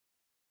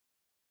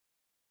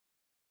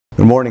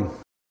Good morning.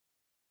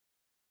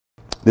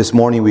 This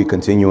morning we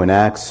continue in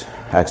Acts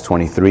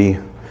 23.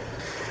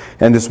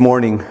 And this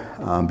morning,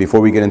 before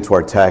we get into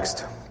our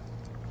text,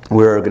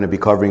 we're going to be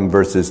covering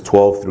verses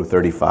 12 through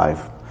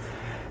 35.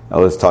 I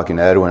was talking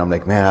to Edwin. I'm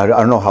like, man, I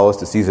don't know how else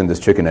to season this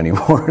chicken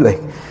anymore.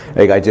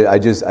 I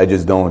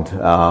just don't.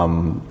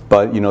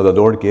 But you know, the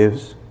Lord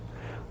gives.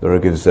 The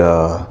Lord gives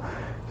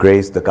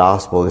grace. The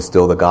gospel is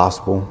still the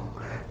gospel.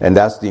 And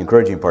that's the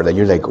encouraging part, that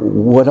you're like,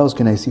 what else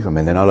can I see from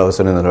it? And then all of a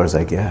sudden the Lord's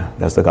like, yeah,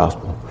 that's the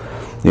gospel.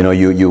 You know,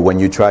 you when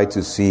you try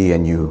to see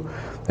and you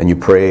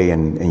pray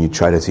and you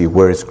try to see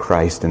where is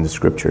Christ in the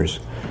scriptures.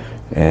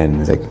 And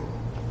it's like,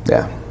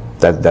 yeah,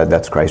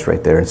 that's Christ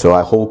right there. And so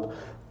I hope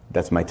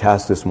that's my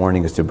task this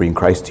morning, is to bring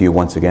Christ to you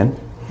once again.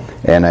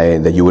 And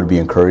that you would be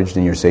encouraged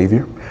in your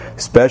Savior.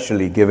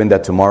 Especially given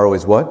that tomorrow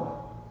is what?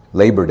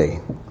 Labor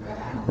Day.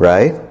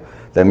 Right?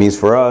 That means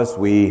for us,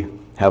 we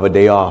have a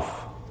day off.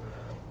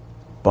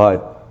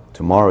 But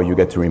tomorrow you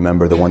get to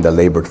remember the one that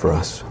labored for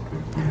us.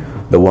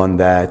 The one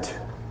that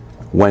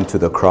went to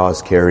the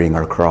cross carrying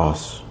our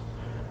cross.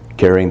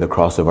 Carrying the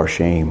cross of our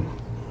shame.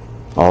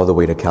 All the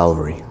way to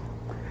Calvary.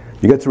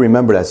 You get to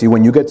remember that. See,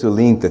 when you get to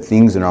link the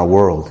things in our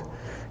world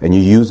and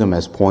you use them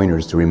as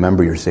pointers to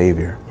remember your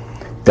Savior,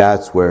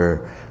 that's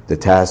where the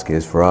task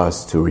is for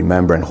us, to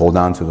remember and hold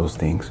on to those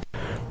things.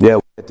 Yeah,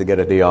 we get to get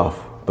a day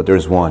off, but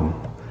there's one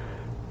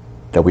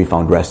that we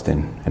found rest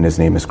in, and His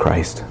name is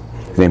Christ.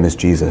 His name is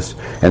Jesus.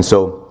 And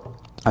so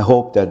I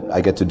hope that I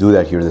get to do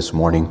that here this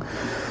morning.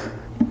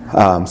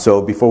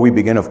 So before we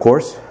begin, of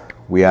course,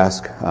 we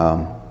ask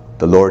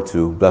the Lord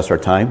to bless our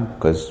time,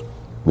 because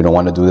we don't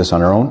want to do this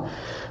on our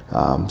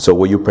own. So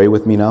will you pray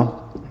with me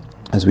now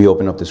as we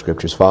open up the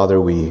scriptures?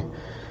 Father, we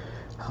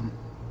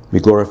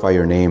glorify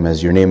your name,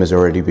 as your name is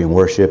already being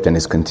worshipped and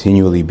is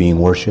continually being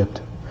worshipped.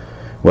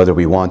 Whether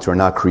we want to or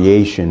not,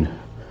 creation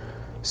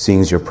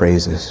sings your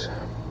praises.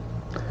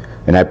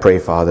 And I pray,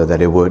 Father, that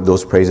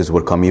those praises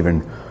would come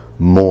even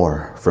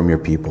more from your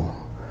people.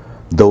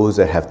 Those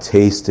that have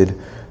tasted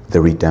the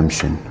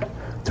redemption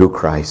through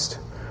Christ,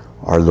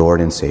 our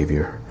Lord and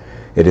Savior.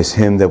 It is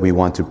Him that we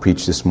want to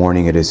preach this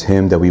morning. It is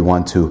Him that we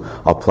want to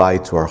apply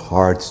to our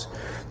hearts,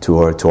 to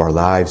our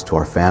lives, to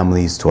our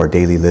families, to our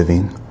daily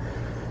living.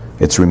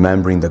 It's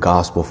remembering the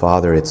gospel,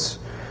 Father. It's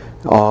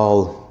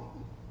all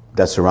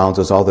that surrounds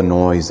us, all the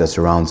noise that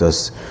surrounds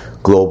us,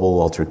 global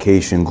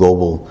altercation,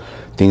 global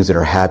things that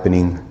are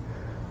happening.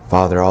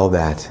 Father, all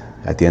that,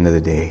 at the end of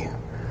the day,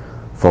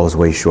 falls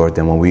way short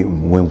than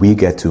when we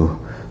get to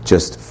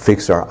just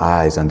fix our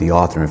eyes on the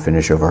author and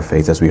finisher of our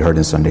faith, as we heard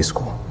in Sunday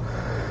school.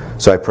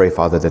 So I pray,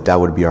 Father, that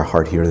would be our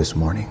heart here this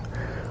morning,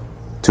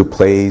 to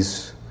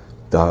place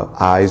the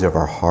eyes of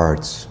our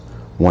hearts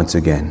once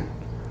again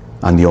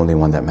on the only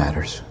one that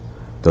matters,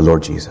 the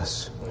Lord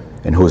Jesus,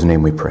 in whose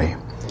name we pray.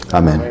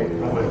 Amen.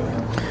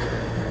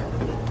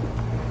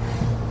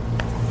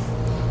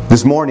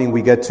 This morning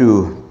we get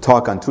to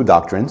talk on two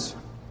doctrines.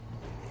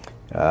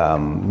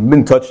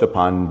 Been touched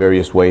upon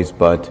various ways,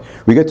 but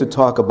we get to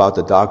talk about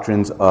the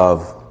doctrines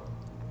of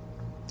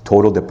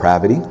total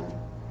depravity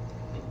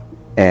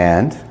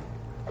and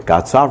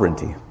God's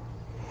sovereignty.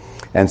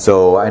 And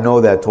so I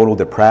know that total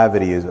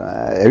depravity is,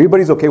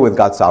 everybody's okay with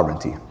God's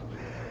sovereignty.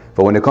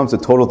 But when it comes to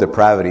total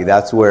depravity,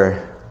 that's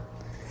where,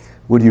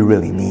 what do you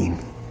really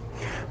mean?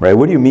 Right?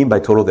 What do you mean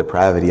by total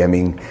depravity? I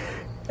mean,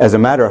 as a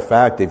matter of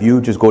fact, if you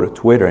just go to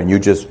Twitter and you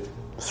just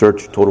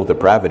search total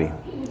depravity,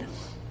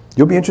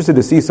 you'll be interested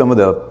to see some of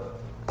the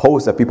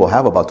posts that people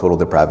have about total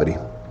depravity.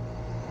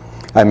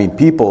 I mean,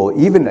 people,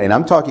 even, and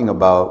I'm talking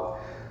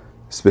about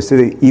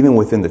specific, even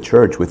within the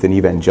church, within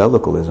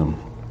evangelicalism,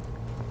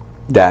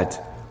 that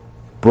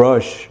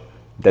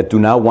do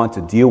not want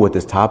to deal with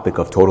this topic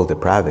of total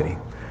depravity.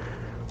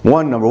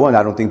 Number one,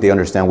 I don't think they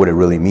understand what it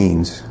really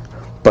means,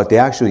 but they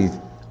actually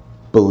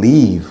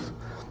believe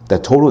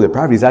that total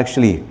depravity is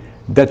actually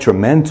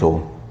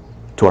detrimental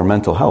to our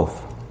mental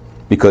health.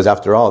 Because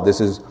after all, this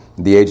is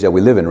the age that we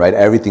live in, right?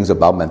 Everything's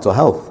about mental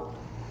health.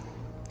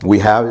 We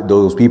have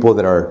those people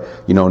that are,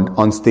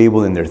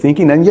 unstable in their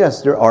thinking. And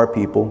yes, there are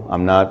people.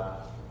 I'm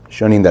not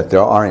shunning that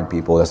there aren't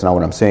people. That's not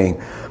what I'm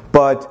saying.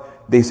 But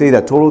they say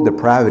that total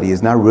depravity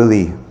is not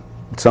really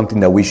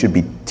something that we should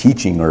be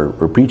teaching or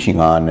preaching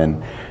on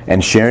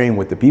and sharing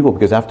with the people.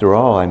 Because after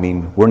all,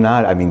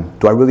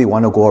 do I really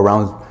want to go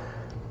around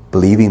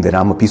believing that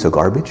I'm a piece of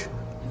garbage?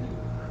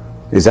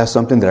 Is that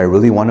something that I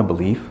really want to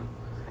believe?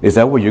 Is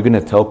that what you're going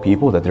to tell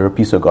people, that they're a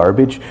piece of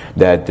garbage,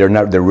 that they're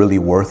really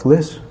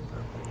worthless?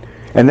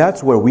 And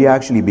that's where we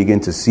actually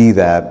begin to see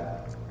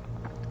that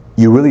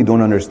you really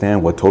don't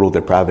understand what total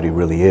depravity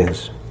really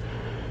is.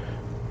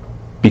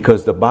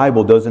 Because the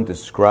Bible doesn't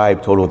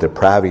describe total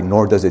depravity,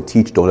 nor does it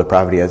teach total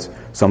depravity as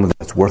something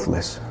that's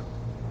worthless.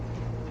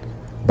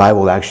 The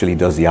Bible actually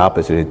does the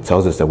opposite. It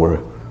tells us that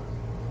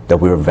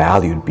we're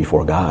valued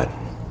before God.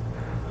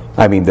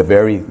 I mean, the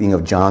very thing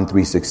of John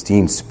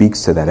 3:16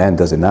 speaks to that end,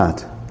 does it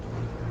not?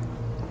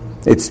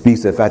 It speaks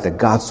to the fact that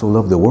God so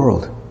loved the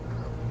world.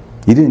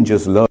 He didn't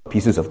just love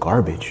pieces of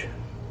garbage.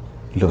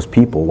 He loves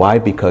people. Why?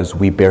 Because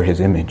we bear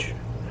His image.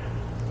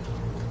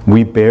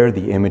 We bear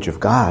the image of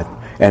God.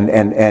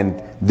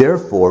 And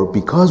therefore,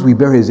 because we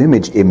bear His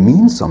image, it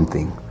means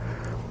something.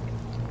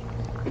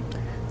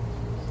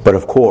 But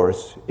of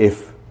course,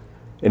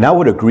 and I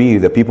would agree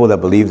that people that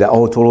believe that,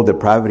 total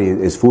depravity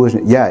is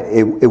foolishness. Yeah,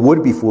 it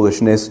would be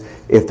foolishness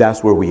if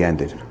that's where we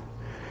ended.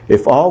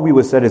 If all we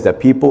would say is that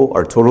people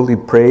are totally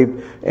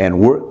depraved,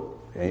 and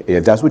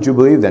if that's what you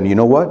believe, then you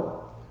know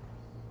what?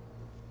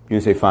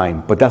 You say,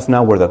 fine. But that's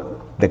not where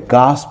the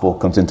gospel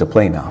comes into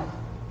play now.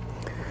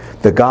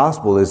 The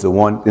gospel is the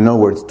one, in other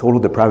words, total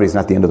depravity is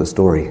not the end of the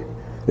story.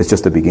 It's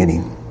just the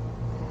beginning.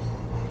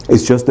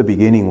 It's just the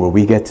beginning where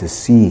we get to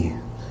see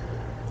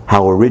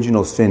how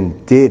original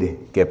sin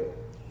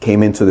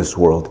came into this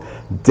world.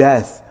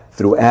 Death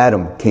through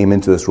Adam came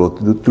into this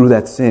world through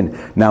that sin.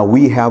 Now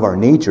we have our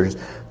natures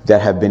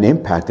that have been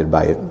impacted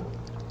by it.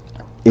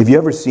 Have you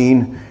ever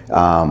seen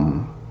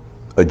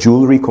a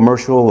jewelry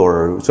commercial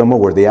or somewhere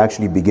where they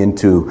actually begin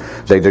to,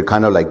 they're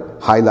kind of like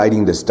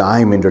highlighting this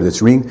diamond or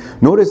this ring?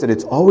 Notice that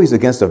it's always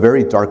against a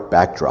very dark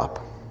backdrop.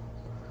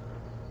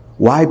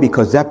 Why?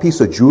 Because that piece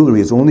of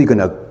jewelry is only going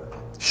to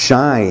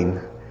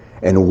shine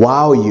and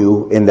wow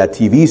you in that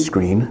TV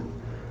screen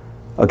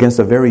against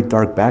a very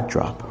dark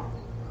backdrop.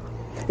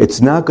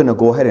 It's not going to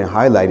go ahead and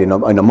highlight in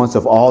amongst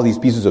of all these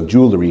pieces of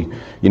jewelry.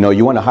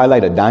 You want to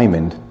highlight a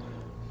diamond,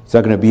 it's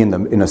not going to be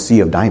in a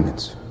sea of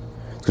diamonds.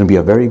 It's going to be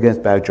a very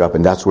against backdrop,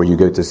 and that's where you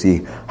get to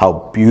see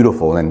how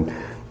beautiful and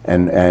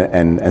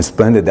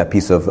splendid that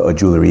piece of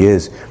jewelry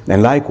is.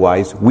 And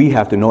likewise, we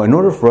have to know, in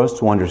order for us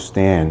to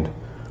understand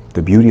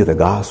the beauty of the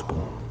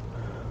gospel,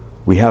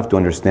 we have to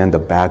understand the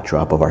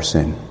backdrop of our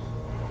sin.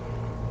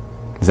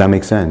 Does that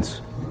make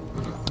sense?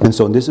 And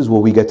so this is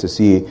what we get to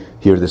see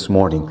here this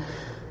morning.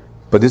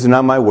 But this is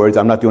not my words.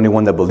 I'm not the only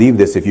one that believe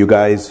this. If you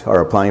guys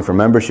are applying for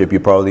membership, you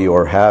probably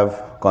or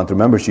have gone through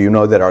membership, you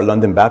know that our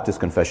London Baptist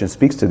Confession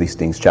speaks to these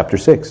things. Chapter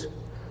 6.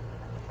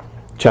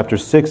 Chapter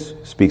 6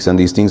 speaks on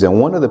these things. And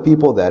one of the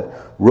people that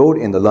wrote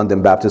in the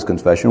London Baptist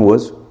Confession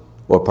was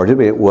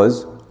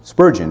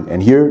Spurgeon.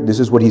 And here, this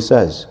is what he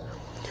says.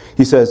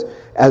 He says,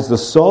 as the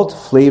salt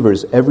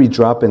flavors every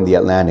drop in the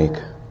Atlantic,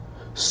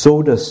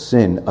 so does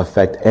sin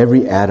affect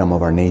every atom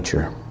of our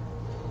nature.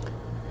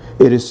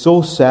 It is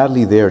so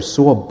sadly there,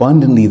 so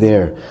abundantly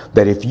there,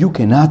 that if you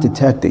cannot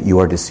detect it, you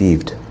are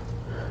deceived.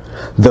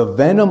 The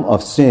venom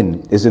of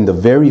sin is in the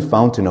very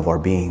fountain of our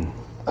being.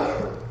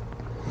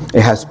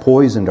 It has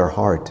poisoned our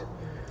heart.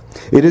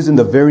 It is in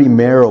the very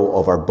marrow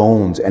of our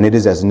bones, and it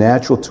is as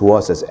natural to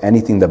us as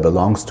anything that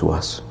belongs to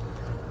us.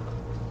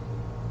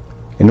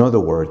 In other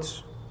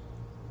words,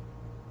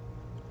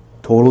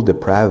 total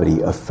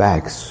depravity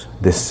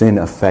this sin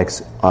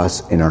affects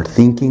us in our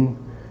thinking,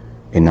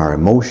 in our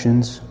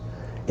emotions,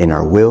 in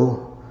our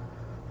will.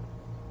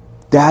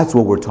 That's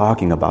what we're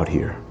talking about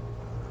here.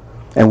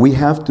 And we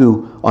have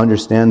to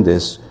understand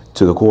this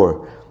to the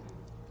core.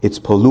 It's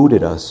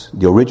polluted us.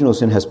 The original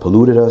sin has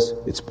polluted us.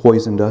 It's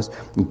poisoned us.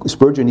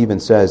 Spurgeon even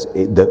says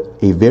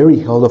a very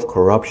hell of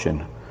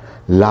corruption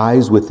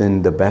lies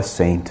within the best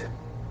saint.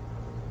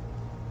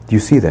 Do you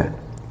see that?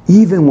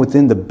 Even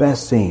within the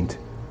best saint,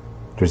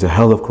 there's a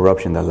hell of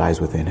corruption that lies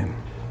within him.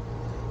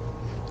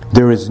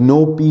 There is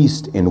no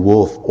beast in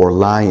wolf or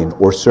lion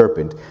or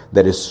serpent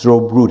that is so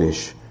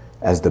brutish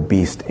as the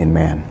beast in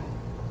man.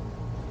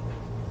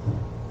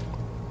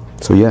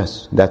 So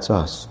yes, that's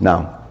us.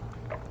 Now,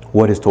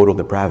 what is total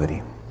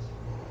depravity?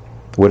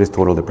 What is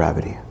total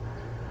depravity?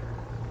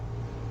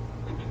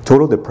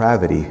 Total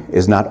depravity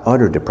is not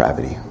utter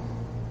depravity.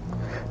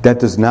 That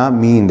does not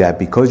mean that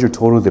because you're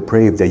totally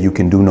depraved that you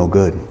can do no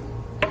good.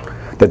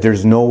 That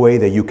there's no way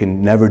that you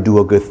can never do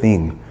a good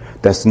thing.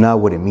 That's not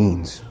what it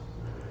means.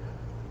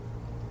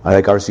 I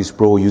like R.C.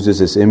 Sproul uses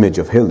this image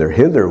of Hitler.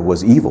 Hitler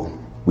was evil.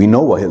 We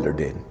know what Hitler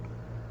did.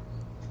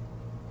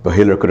 But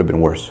Hitler could have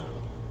been worse.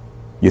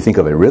 You think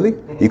of it, really?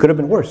 He could have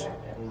been worse.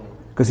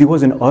 Because he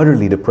wasn't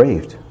utterly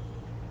depraved.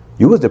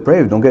 He was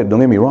depraved, don't get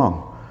me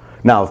wrong.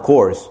 Now, of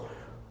course,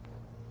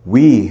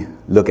 we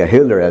look at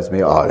Hitler as,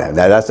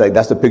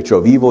 that's the picture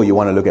of evil, you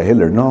want to look at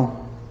Hitler. No.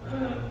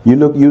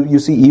 You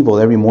see evil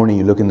every morning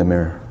you look in the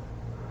mirror.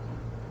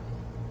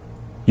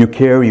 You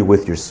carry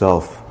with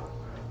yourself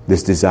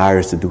this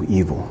desire to do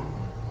evil.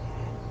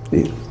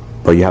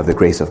 But you have the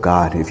grace of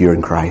God if you're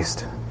in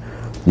Christ.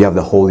 You have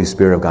the Holy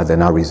Spirit of God that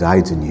now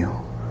resides in you.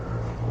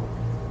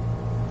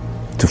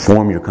 To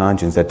form your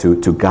conscience,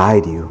 to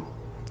guide you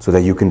so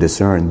that you can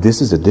discern.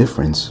 This is the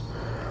difference.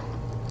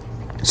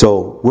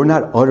 So we're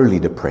not utterly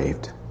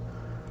depraved,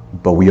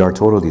 but we are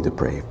totally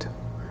depraved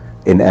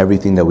in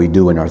everything that we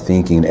do, in our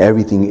thinking, and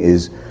everything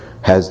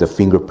has the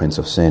fingerprints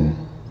of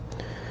sin.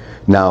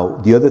 Now,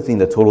 the other thing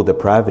that total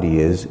depravity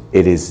is,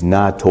 it is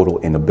not total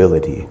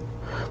inability.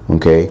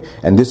 Okay?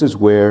 And this is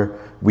where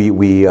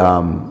we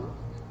have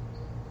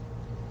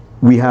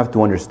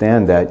to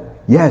understand that,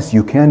 yes,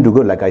 you can do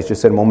good. Like I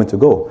just said a moment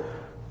ago,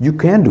 you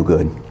can do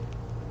good.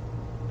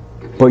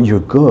 But your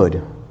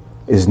good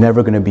is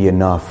never going to be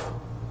enough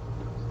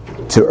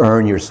to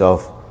earn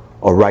yourself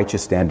a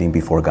righteous standing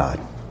before God.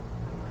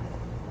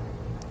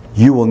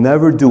 You will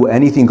never do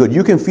anything good.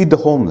 You can feed the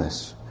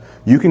homeless.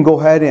 You can go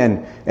ahead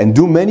and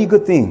do many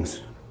good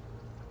things.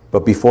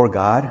 But before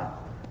God,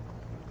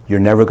 you're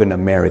never going to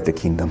merit the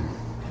kingdom.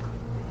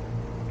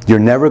 You're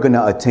never going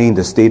to attain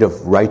the state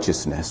of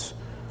righteousness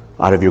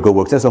out of your good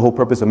works. That's the whole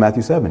purpose of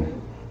Matthew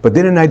 7. But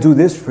didn't I do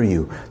this for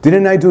you?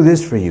 Didn't I do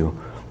this for you?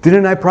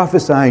 Didn't I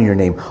prophesy in your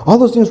name? All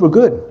those things were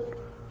good.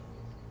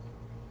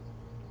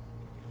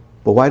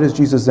 But why does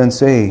Jesus then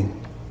say,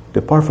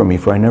 depart from me,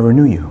 for I never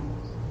knew you?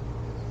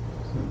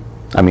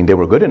 I mean, they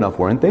were good enough,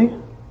 weren't they?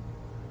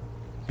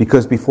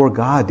 Because before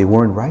God, they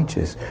weren't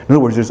righteous. In other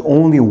words, there's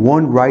only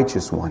one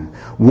righteous one,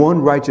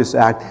 one righteous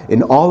act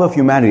in all of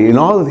humanity, in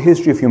all of the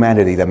history of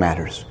humanity that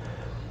matters.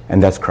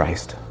 And that's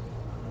Christ.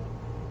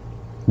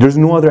 There's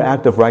no other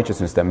act of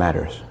righteousness that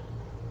matters.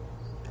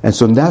 And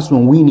so that's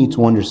when we need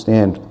to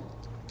understand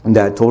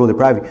that total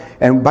depravity.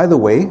 And by the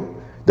way,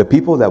 the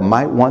people that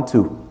might want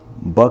to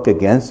buck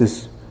against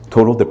this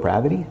total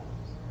depravity,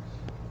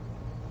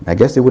 I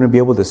guess they wouldn't be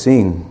able to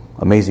sing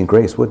Amazing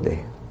Grace, would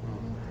they?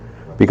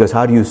 Because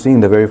how do you sing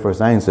the very first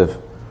lines of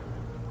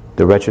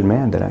the wretched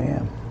man that I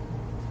am?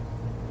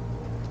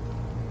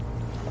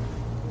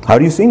 How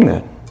do you sing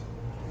that?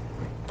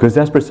 Because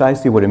that's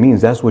precisely what it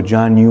means. That's what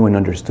John knew and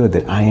understood,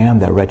 that I am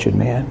that wretched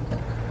man.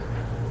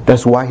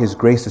 That's why His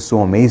grace is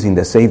so amazing,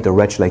 that saved a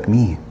wretch like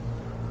me.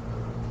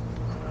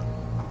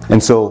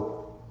 And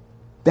so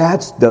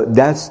that's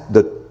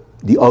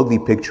the ugly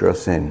picture of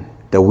sin,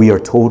 that we are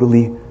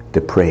totally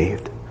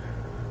depraved.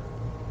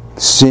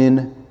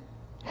 Sin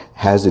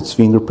has its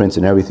fingerprints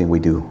in everything we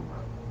do.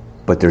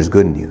 But there's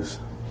good news.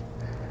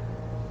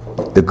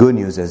 The good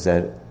news is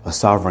that a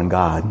sovereign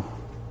God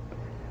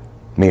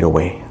made a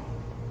way.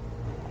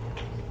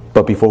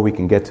 But before we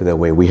can get to that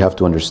way, we have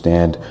to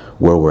understand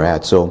where we're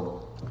at.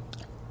 So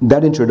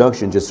that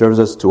introduction just serves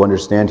us to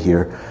understand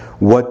here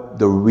what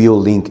the real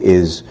link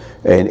is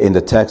in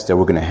the text that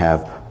we're going to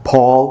have.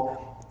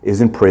 Paul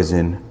is in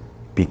prison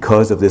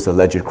because of this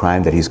alleged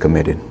crime that he's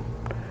committed.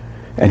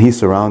 And he's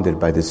surrounded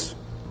by this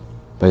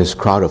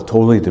crowd of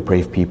totally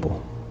depraved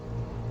people,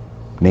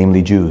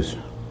 namely Jews,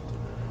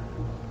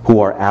 who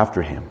are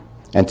after him.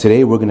 And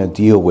today we're going to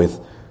deal with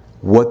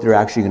what they're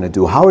actually going to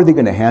do. How are they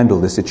going to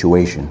handle this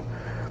situation?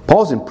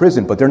 Paul's in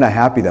prison, but they're not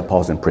happy that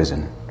Paul's in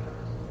prison.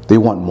 They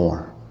want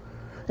more.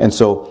 And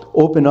so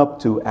open up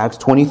to Acts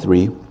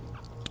 23.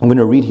 I'm going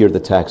to read here the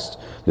text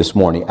this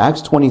morning.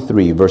 Acts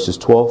 23, verses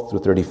 12 through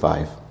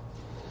 35.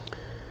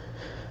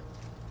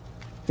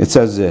 It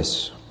says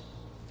this.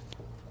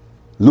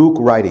 Luke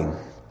writing,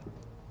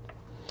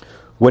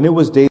 when it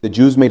was day, the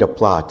Jews made a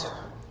plot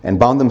and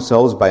bound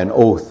themselves by an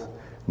oath,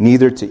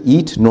 neither to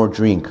eat nor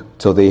drink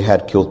till they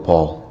had killed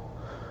Paul.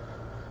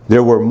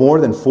 There were more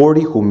than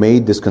 40 who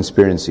made this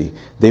conspiracy.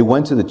 They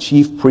went to the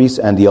chief priests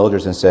and the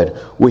elders and said,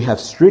 we have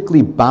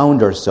strictly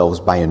bound ourselves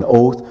by an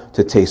oath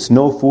to taste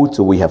no food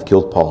till we have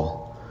killed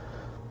Paul.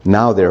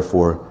 Now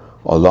therefore,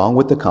 along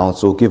with the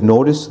council, give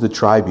notice to the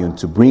tribune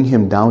to bring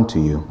him down to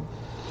you,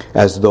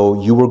 as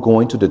though you were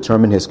going to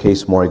determine his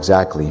case more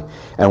exactly,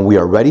 and we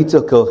are ready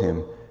to kill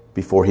him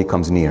before he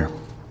comes near.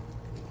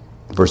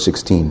 Verse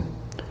 16.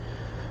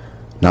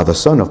 Now the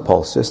son of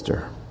Paul's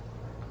sister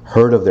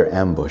heard of their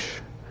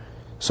ambush,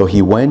 so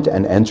he went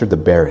and entered the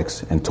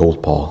barracks and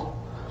told Paul.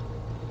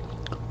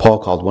 Paul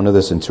called one of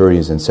the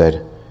centurions and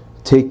said,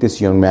 take this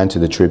young man to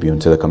the tribune,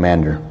 to the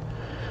commander,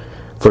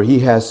 for he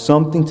has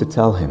something to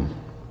tell him.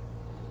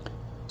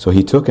 So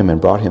he took him and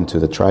brought him to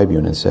the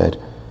tribune and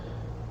said,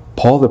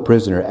 Paul the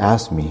prisoner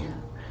asked me,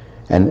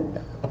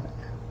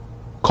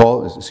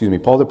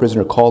 Paul the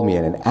prisoner called me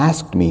and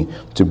asked me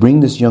to bring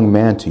this young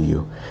man to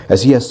you,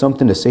 as he has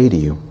something to say to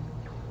you.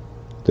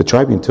 The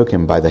tribune took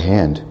him by the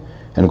hand,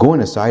 and going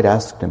aside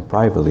asked him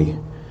privately,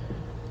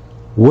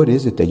 what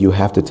is it that you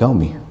have to tell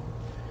me?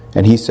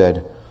 And he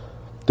said,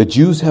 the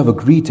Jews have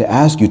agreed to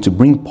ask you to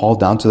bring Paul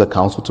down to the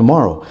council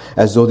tomorrow,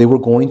 as though they were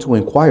going to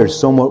inquire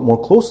somewhat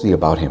more closely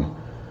about him.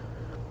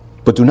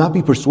 But do not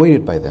be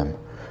persuaded by them.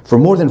 For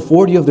more than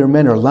 40 of their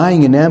men are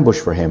lying in ambush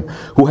for him,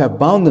 who have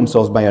bound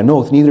themselves by an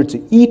oath neither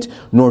to eat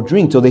nor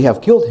drink till they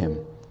have killed him.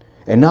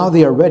 And now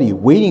they are ready,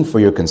 waiting for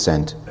your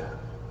consent.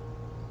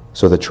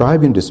 So the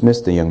tribune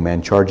dismissed the young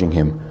man, charging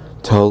him,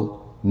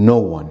 tell no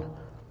one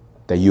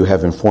that you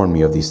have informed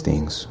me of these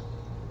things.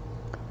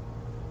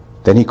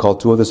 Then he called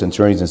two of the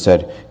centurions and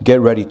said,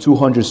 get ready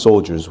 200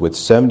 soldiers with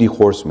 70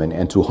 horsemen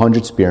and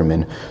 200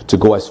 spearmen to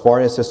go as far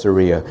as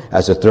Caesarea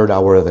as the third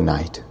hour of the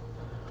night.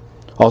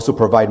 Also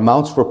provide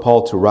mounts for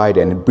Paul to ride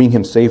and bring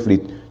him safely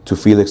to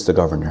Felix the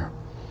governor.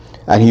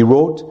 And he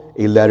wrote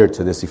a letter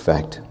to this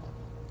effect.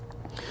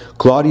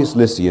 Claudius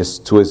Lysias,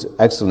 to his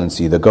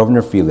excellency, the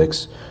governor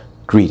Felix,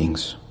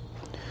 greetings.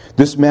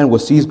 This man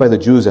was seized by the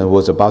Jews and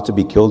was about to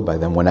be killed by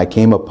them when I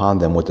came upon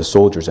them with the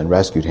soldiers and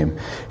rescued him,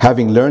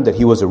 having learned that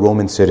he was a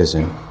Roman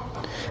citizen.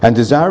 And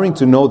desiring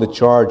to know the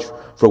charge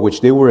for which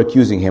they were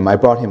accusing him, I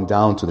brought him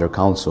down to their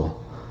council.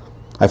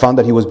 I found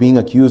that he was being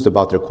accused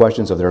about their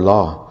questions of their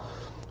law,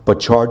 but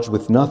charged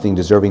with nothing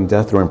deserving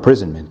death or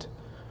imprisonment.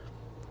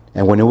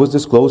 And when it was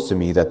disclosed to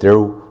me that there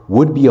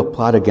would be a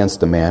plot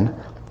against the man,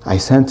 I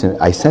sent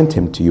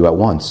him to you at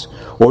once,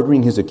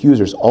 ordering his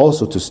accusers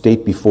also to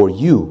state before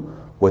you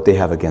what they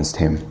have against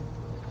him.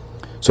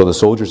 So the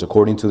soldiers,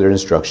 according to their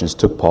instructions,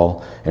 took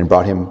Paul and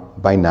brought him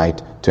by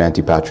night to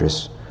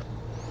Antipatris.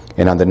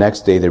 And on the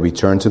next day they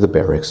returned to the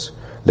barracks,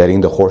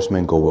 letting the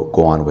horsemen go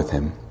on with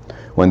him.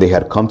 When they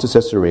had come to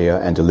Caesarea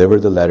and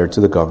delivered the letter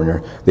to the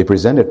governor, they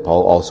presented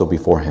Paul also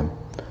before him.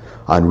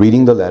 On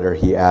reading the letter,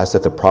 he asked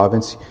at the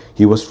province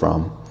he was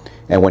from,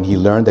 and when he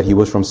learned that he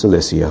was from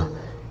Cilicia,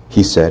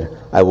 he said,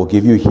 I will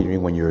give you a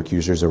hearing when your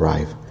accusers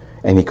arrive.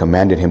 And he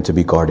commanded him to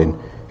be guarded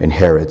in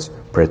Herod's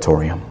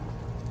praetorium.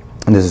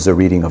 And this is a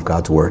reading of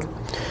God's word.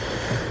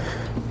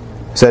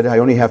 Said I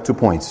only have 2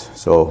 points,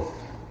 so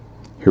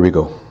here we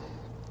go.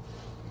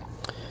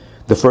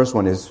 The first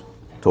one is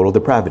total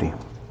depravity.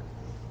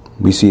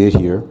 We see it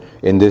here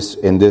in this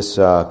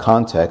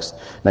context.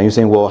 Now you're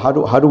saying, well, how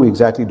do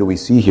we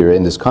see here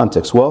in this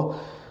context? Well,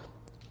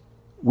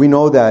 we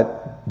know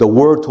that the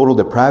word total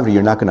depravity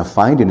you're not going to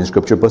find it in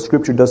Scripture, but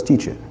Scripture does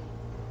teach it.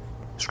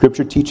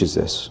 Scripture teaches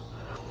this.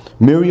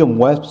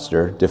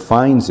 Merriam-Webster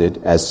defines it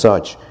as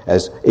such,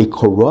 as a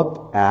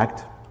corrupt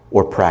act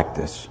or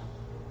practice,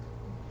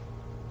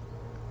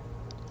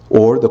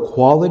 or the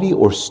quality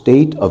or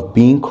state of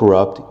being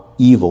corrupt,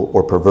 evil,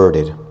 or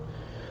perverted.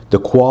 The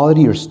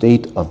quality or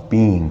state of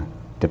being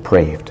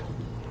depraved.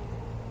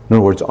 In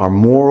other words, our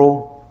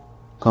moral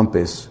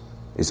compass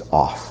is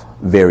off,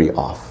 very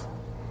off.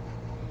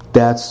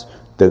 That's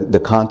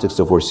the context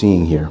of what we're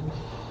seeing here.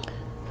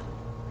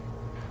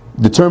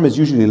 The term is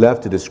usually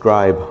left to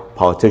describe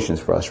politicians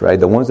for us, right?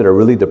 The ones that are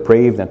really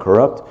depraved and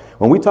corrupt.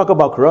 When we talk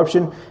about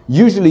corruption,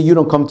 usually you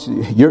don't come to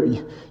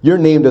your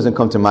name doesn't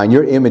come to mind,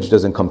 your image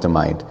doesn't come to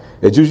mind.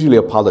 It's usually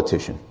a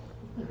politician,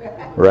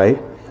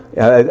 right?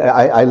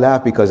 I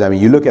laugh because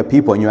you look at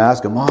people and you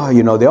ask them,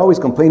 they're always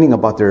complaining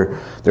about their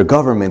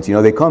government.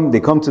 They come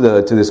to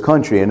this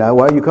country, and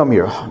why do you come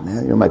here? Oh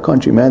man, my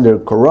country, man, they're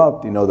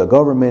corrupt. The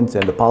government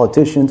and the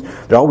politicians,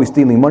 they're always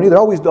stealing money. They're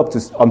always up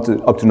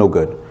to no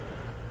good.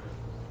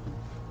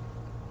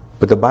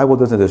 But the Bible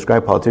doesn't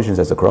describe politicians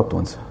as the corrupt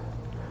ones.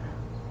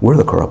 We're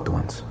the corrupt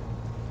ones.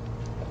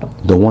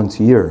 The ones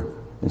here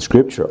in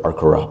Scripture are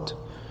corrupt.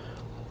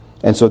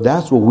 And so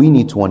that's what we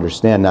need to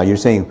understand. Now you're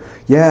saying,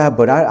 yeah,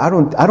 but I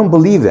don't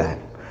believe that.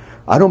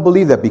 I don't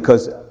believe that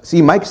because,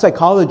 see, my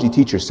psychology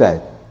teacher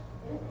said,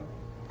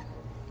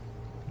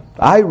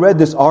 I read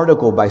this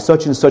article by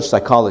such and such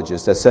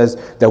psychologist that says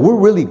that we're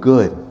really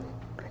good.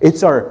 It's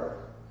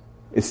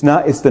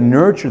the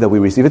nurture that we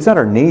receive. It's not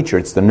our nature,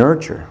 it's the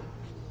nurture.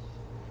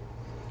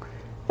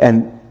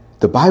 And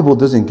the Bible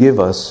doesn't give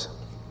us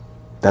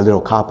that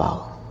little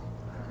cop-out.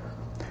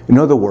 In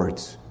other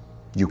words,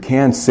 you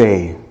can't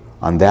say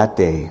on that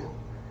day,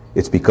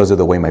 it's because of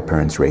the way my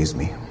parents raised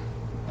me.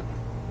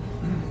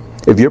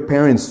 If your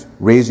parents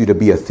raised you to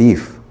be a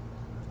thief,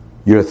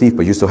 you're a thief,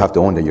 but you still have to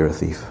own that you're a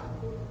thief.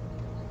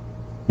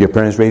 Your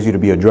parents raised you to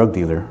be a drug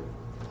dealer,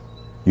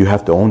 you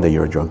have to own that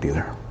you're a drug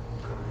dealer.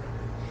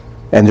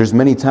 And there's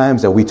many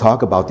times that we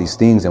talk about these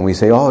things and we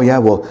say, oh yeah,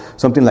 well,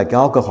 something like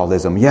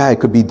alcoholism, yeah, it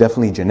could be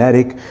definitely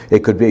genetic.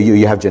 It could be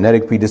you have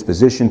genetic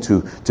predisposition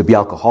to be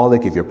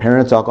alcoholic. If your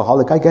parents are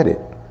alcoholic, I get it.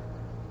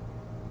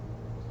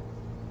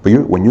 But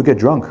when you get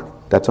drunk,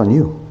 that's on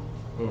you.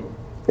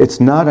 It's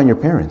not on your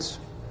parents.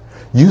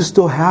 You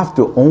still have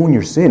to own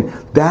your sin.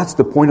 That's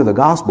the point of the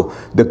gospel.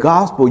 The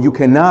gospel, you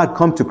cannot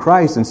come to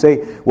Christ and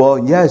say,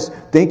 well, yes,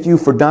 thank you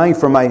for dying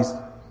for my...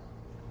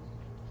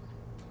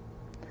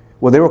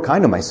 Well, they were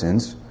kind of my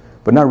sins,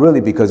 but not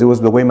really because it was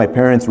the way my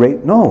parents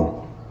raised.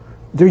 No,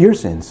 they're your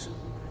sins,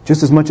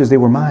 just as much as they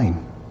were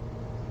mine.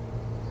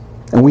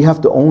 And we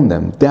have to own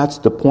them. That's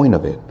the point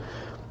of it.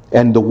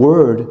 And the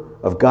Word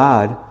of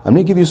God, I'm going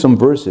to give you some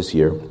verses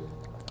here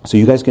so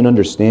you guys can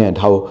understand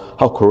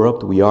how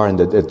corrupt we are, and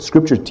that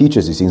Scripture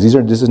teaches these things.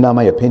 This is not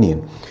my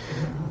opinion.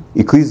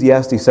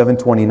 Ecclesiastes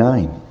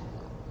 7:29.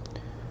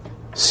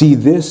 See,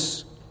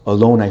 this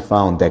alone I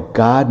found, that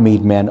God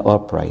made man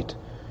upright,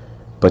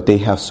 but they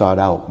have sought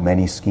out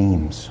many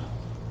schemes.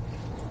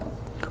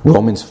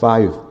 Romans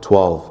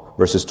 5:12,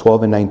 verses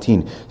 12 and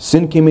 19.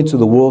 Sin came into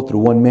the world through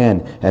one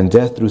man, and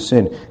death through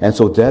sin. And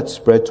so death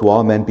spread to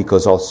all men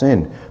because all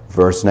sinned.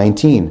 Verse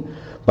 19.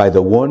 By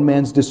the one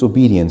man's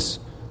disobedience,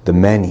 the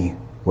many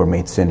were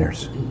made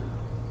sinners.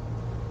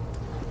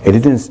 It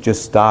didn't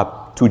just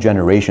stop 2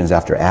 generations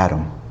after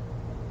Adam.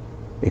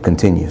 It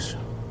continues.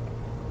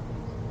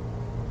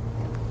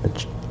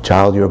 The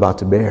child you're about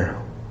to bear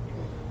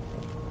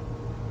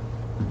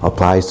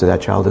applies to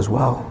that child as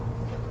well.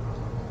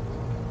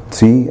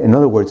 See, in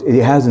other words,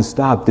 it hasn't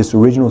stopped. This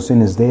original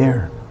sin is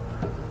there.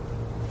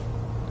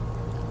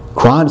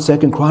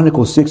 2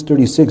 Chronicles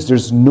 6:36,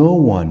 there's no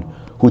one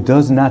who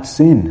does not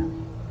sin.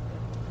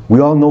 We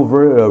all know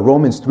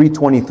Romans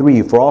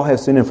 3:23, for all have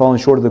sinned and fallen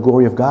short of the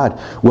glory of God.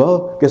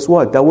 Well, guess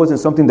what? That wasn't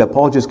something that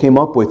Paul just came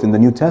up with in the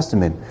New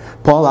Testament.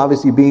 Paul,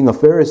 obviously being a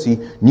Pharisee,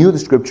 knew the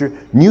Scripture,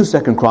 knew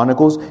 2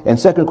 Chronicles, and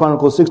 2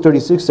 Chronicles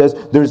 6:36 says,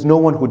 there's no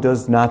one who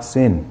does not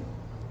sin.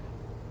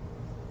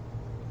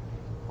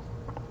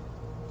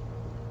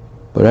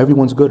 But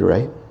everyone's good,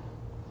 right?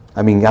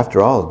 I mean,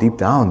 after all, deep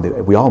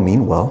down, we all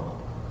mean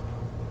well.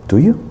 Do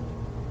you?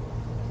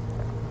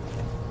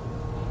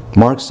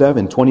 Mark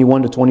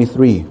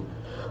 7:21-23.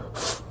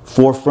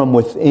 For from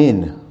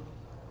within,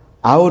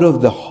 out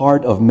of the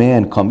heart of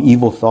man come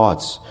evil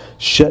thoughts,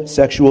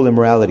 sexual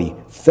immorality,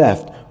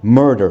 theft,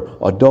 murder,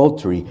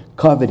 adultery,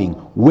 coveting,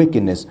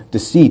 wickedness,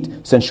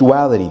 deceit,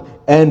 sensuality,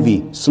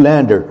 envy,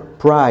 slander,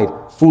 pride,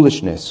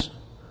 foolishness.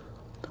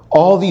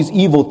 All these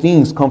evil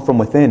things come from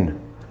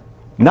within.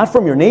 Not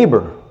from your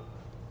neighbor,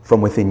 from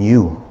within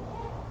you,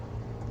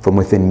 from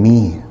within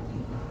me.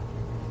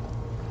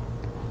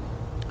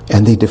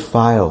 And they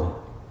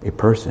defile a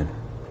person.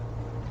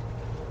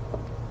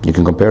 You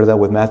can compare that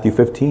with Matthew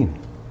 15.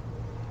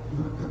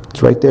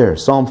 It's right there.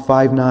 Psalm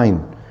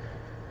 5:9.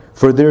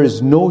 For there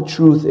is no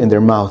truth in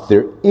their mouth.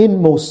 Their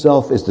inmost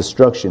self is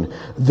destruction.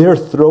 Their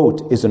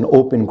throat is an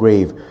open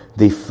grave.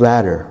 They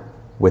flatter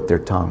with their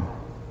tongue.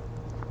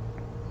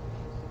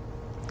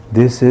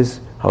 This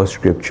is how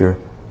Scripture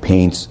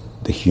paints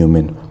the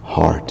human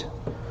heart.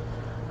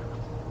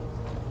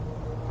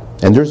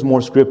 And there's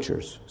more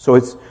scriptures.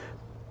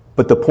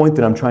 But the point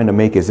that I'm trying to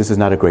make is this is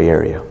not a gray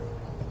area.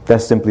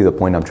 That's simply the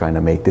point I'm trying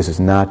to make. This is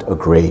not a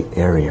gray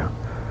area.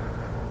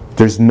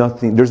 There's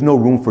no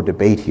room for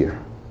debate here.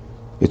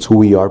 It's who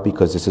we are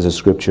because this is a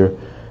Scripture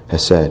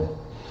has said.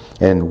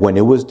 And when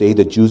it was day,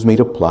 the Jews made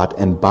a plot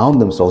and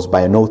bound themselves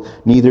by an oath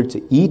neither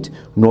to eat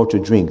nor to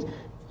drink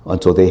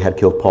until they had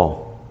killed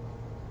Paul.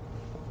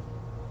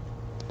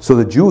 So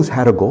the Jews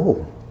had a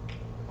goal.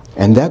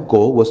 And that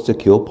goal was to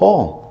kill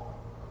Paul.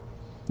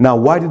 Now,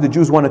 why did the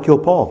Jews want to kill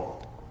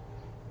Paul?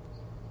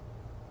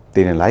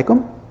 They didn't like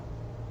him?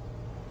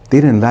 They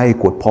didn't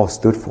like what Paul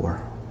stood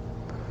for.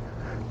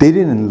 They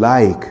didn't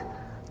like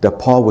that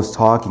Paul was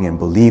talking and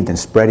believed and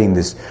spreading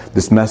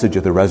this message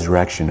of the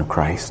resurrection of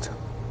Christ.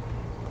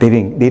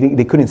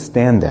 They couldn't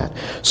stand that.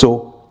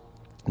 So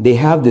they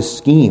have this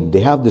scheme,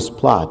 they have this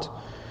plot.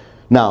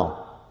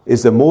 Now,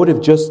 is the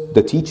motive just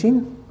the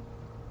teaching?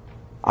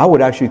 I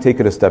would actually take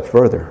it a step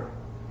further.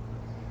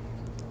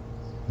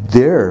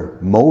 Their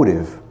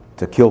motive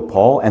to kill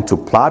Paul and to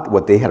plot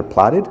what they had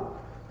plotted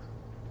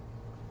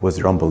was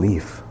their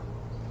unbelief.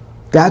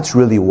 That's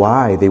really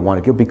why they want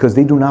to kill, because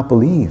they do not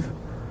believe.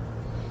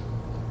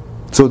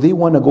 So they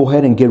want to go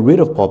ahead and get rid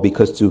of Paul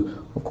because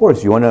of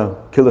course, you want to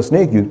kill a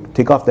snake, you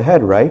take off the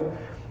head, right?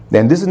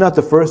 And this is not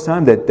the first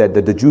time that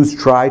the Jews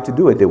tried to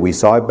do it. That we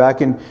saw it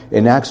back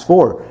in Acts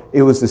 4.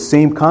 It was the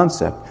same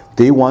concept.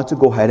 They want to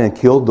go ahead and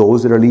kill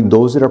those that are leading,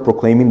 those that are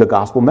proclaiming the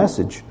gospel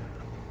message.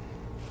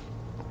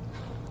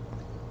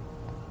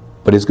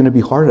 But it's going to be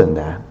harder than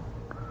that.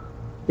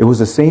 It was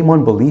the same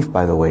unbelief,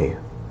 by the way,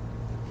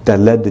 that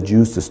led the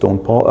Jews to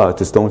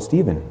stone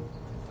Stephen.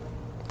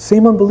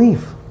 Same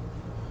unbelief.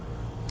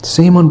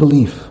 Same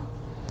unbelief.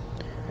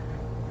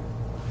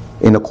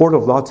 In a court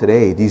of law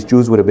today, these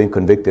Jews would have been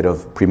convicted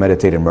of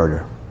premeditated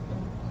murder.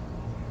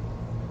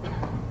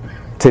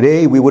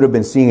 Today, we would have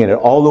been seeing it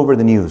all over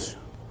the news.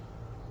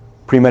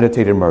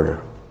 Premeditated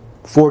murder.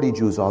 40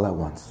 Jews all at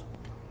once.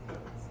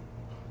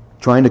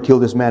 Trying to kill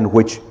this man,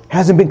 which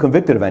hasn't been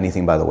convicted of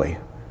anything, by the way.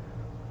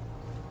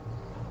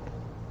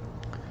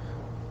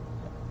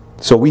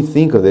 So we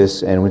think of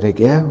this and we think,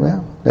 yeah,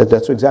 well,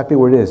 that's exactly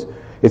where it is.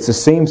 It's the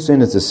same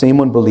sin, it's the same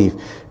unbelief.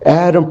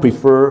 Adam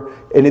preferred,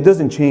 and it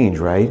doesn't change,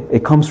 right?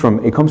 It comes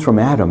from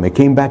Adam. It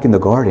came back in the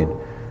garden.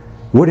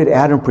 What did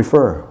Adam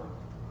prefer?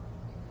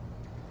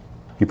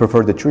 He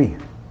preferred the tree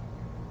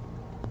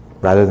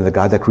rather than the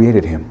God that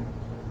created him.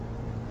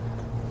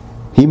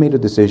 He made a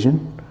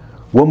decision.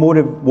 What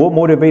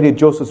motivated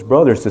Joseph's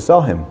brothers to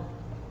sell him?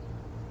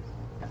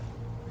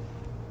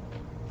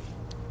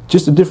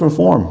 Just a different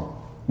form.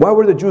 Why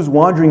were the Jews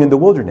wandering in the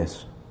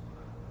wilderness?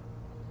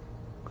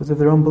 Because of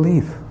their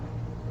unbelief.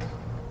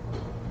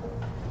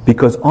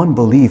 Because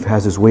unbelief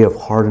has this way of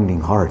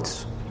hardening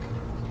hearts.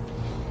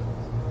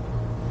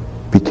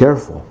 Be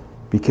careful.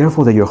 Be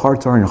careful that your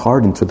hearts aren't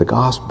hardened to the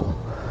gospel.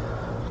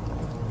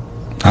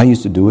 I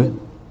used to do it.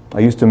 I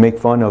used to make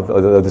fun of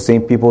the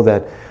same people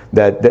that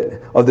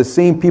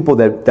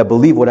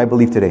believe what I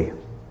believe today.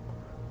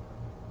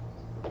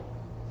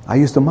 I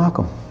used to mock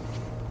them.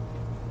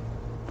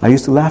 I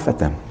used to laugh at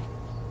them.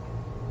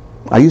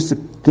 I used to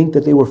think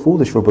that they were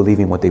foolish for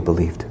believing what they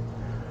believed.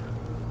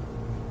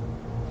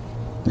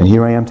 And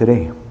here I am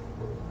today.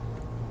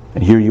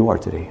 And here you are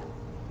today.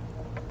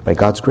 By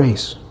God's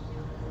grace.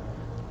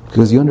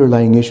 Because the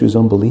underlying issue is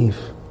unbelief.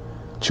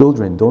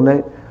 Children, don't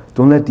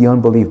let the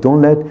unbelief,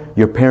 don't let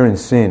your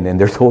parents' sin and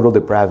their total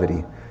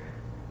depravity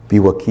be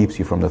what keeps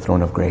you from the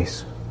throne of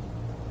grace.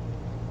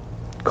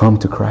 Come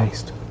to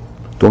Christ.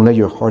 Don't let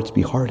your hearts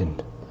be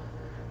hardened.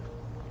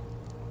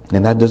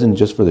 And that doesn't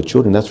just for the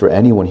children, that's for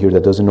anyone here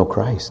that doesn't know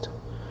Christ.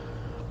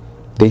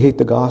 They hate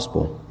the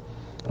gospel.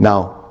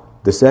 Now,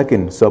 the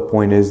second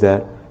subpoint is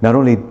that not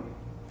only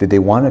did they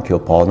want to kill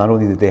Paul, not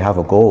only did they have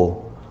a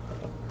goal,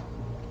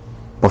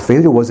 but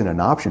failure wasn't an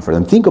option for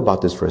them. Think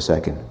about this for a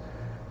second.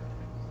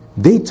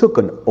 They took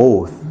an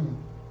oath.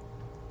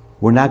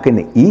 We're not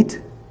going to eat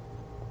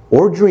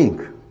or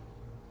drink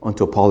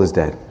until Paul is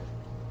dead.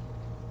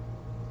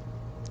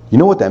 You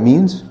know what that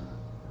means?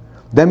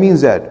 That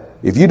means that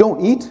if you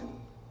don't eat,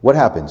 what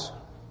happens?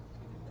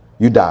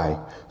 You die.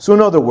 So in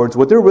other words,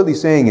 what they're really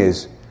saying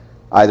is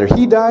either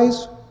he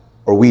dies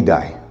or we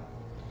die.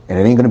 And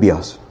it ain't going to be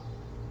us.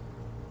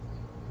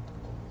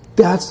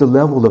 That's the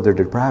level of their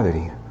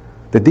depravity.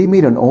 That they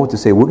made an oath to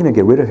say, we're going to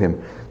get rid of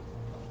him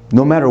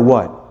no matter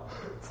what.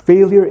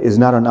 Failure is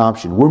not an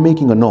option. We're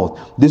making an oath.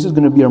 This is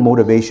going to be our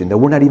motivation. That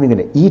we're not even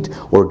going to eat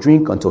or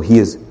drink until he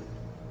is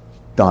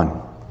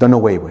done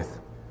away with.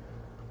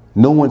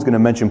 No one's going to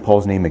mention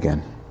Paul's name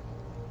again.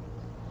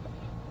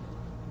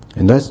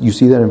 And you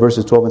see that in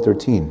verses 12 and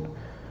 13.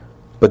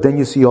 But then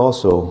you see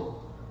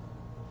also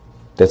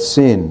that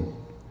sin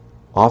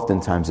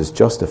oftentimes is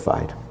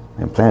justified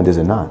and planned, is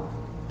it not?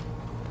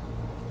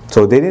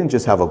 So they didn't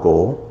just have a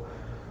goal.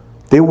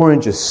 They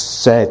weren't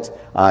just set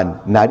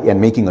on not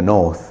and making an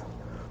oath.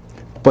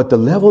 But the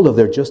level of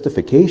their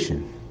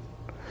justification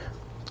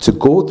to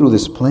go through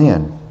this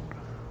plan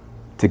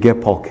to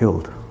get Paul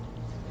killed.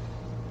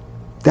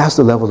 That's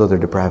the level of their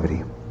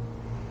depravity.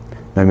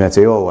 Now you might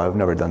say, oh, I've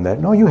never done that.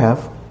 No, you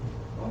have.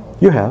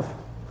 You have.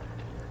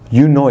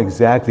 You know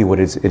exactly what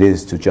it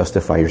is to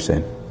justify your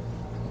sin.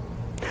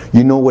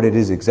 You know what it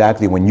is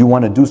exactly when you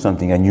want to do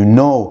something and you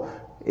know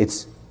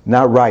it's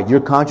not right. Your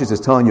conscience is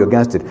telling you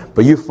against it,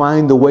 but you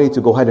find the way to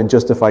go ahead and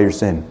justify your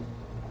sin.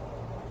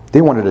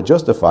 They wanted to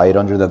justify it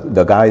under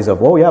the guise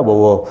of, oh yeah,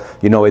 well,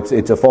 you know, it's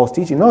a false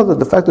teaching. No,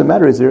 the fact of the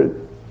matter is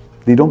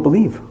they don't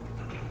believe.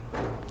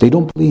 They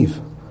don't believe.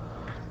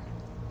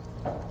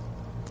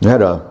 I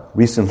had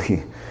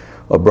recently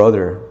a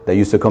brother that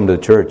used to come to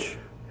the church.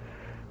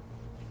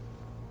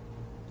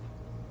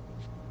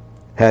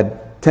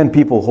 Had 10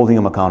 people holding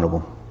him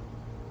accountable.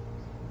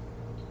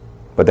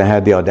 But then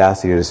had the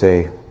audacity to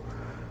say,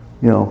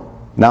 you know,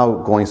 now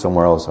going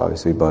somewhere else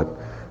obviously, but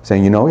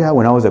saying, you know, yeah,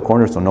 when I was at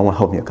Cornerstone, no one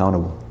held me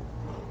accountable.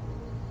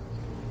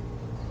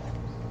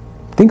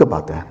 Think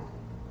about that.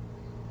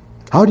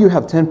 How do you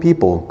have 10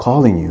 people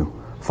calling you,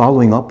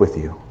 following up with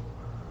you,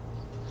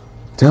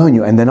 telling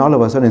you, and then all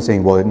of a sudden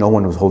saying, well, no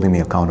one was holding me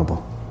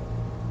accountable?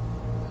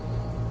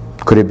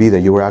 Could it be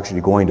that you were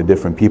actually going to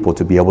different people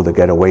to be able to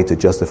get a way to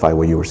justify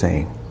what you were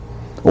saying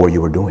or what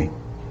you were doing?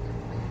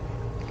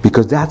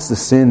 Because that's the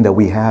sin that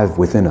we have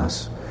within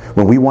us.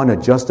 When we want to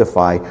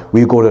justify,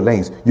 we go to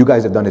lengths. You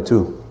guys have done it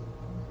too.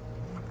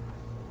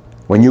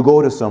 When you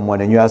go to someone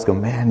and you ask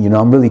them, man, you know,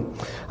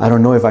 I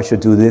don't know if I should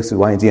do this,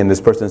 Y, and Z. And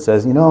this person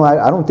says, you know,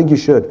 I don't think you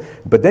should.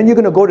 But then you're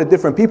going to go to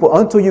different people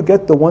until you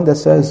get the one that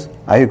says,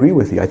 I agree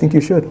with you. I think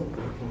you should.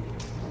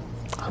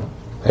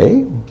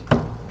 Hey,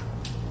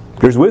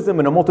 there's wisdom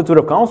in a multitude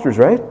of counselors,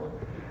 right?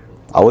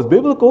 I was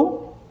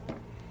biblical.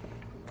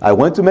 I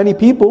went to many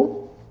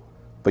people,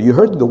 but you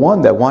heard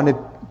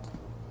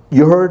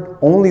you heard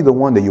only the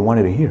one that you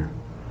wanted to hear.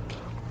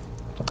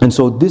 And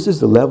so this is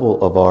the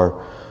level of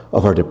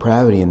our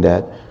depravity, in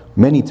that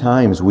many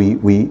times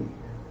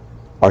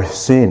our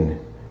sin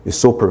is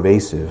so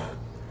pervasive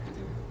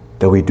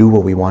that we do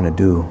what we want to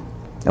do,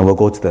 and we'll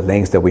go to the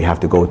lengths that we have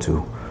to go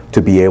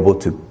to be able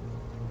to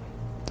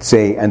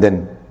say and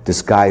then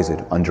disguise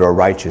it under a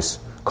righteous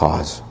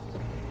cause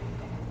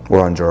or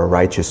under a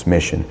righteous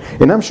mission.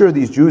 And I'm sure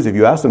these Jews, if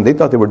you ask them, they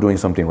thought they were doing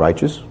something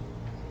righteous,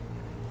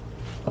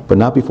 but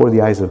not before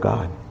the eyes of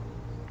God.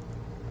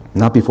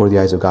 Not before the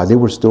eyes of God. They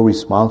were still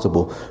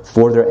responsible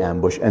for their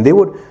ambush, and they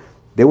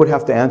would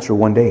have to answer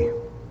one day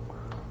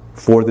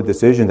for the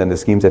decisions and the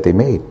schemes that they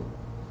made.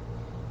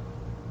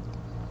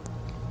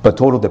 But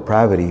total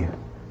depravity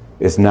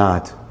is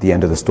not the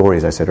end of the story,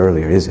 as I said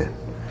earlier, is it?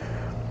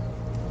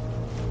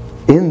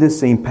 In this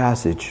same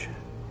passage,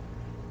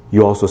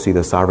 you also see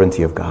the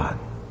sovereignty of God.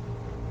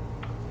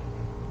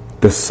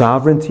 The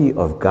sovereignty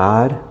of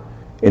God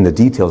in the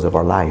details of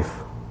our life.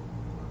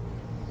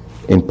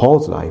 In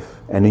Paul's life,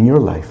 and in your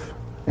life,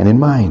 and in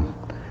mine.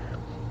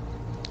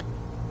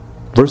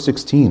 Verse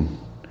 16.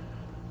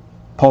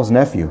 Paul's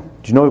nephew.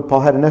 Do you know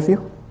Paul had a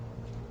nephew?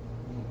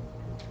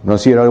 You don't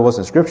see it was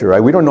in Scripture,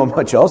 right? We don't know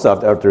much else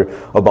after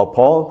about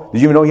Paul.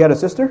 Did you even know he had a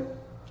sister?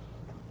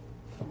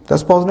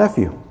 That's Paul's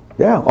nephew.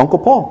 Yeah, Uncle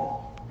Paul.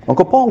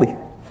 Uncle Paulie.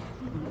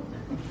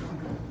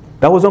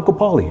 That was Uncle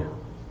Paulie.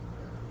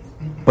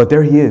 But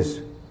there he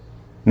is.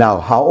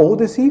 Now, how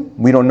old is he?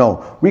 We don't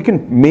know. We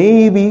can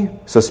maybe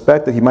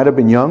suspect that he might have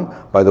been young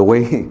by the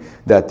way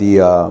that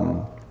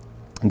the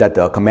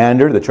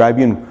commander, the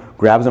tribune,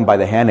 grabs him by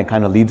the hand and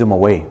kind of leads him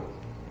away.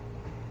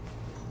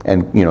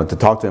 And, you know, to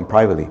talk to him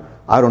privately.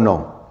 I don't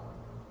know.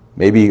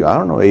 Maybe, I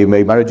don't know, he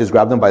might have just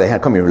grabbed him by the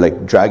hand. Come here,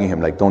 like dragging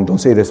him, like don't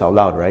say this out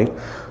loud, right?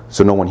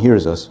 So no one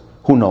hears us.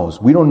 Who knows?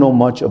 We don't know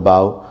much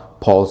about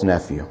Paul's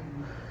nephew.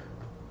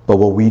 But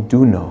what we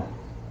do know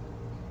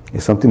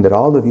is something that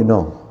all of you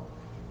know.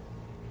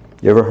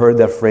 You ever heard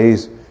that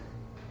phrase,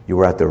 you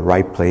were at the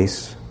right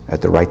place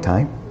at the right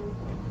time?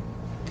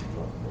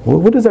 Well,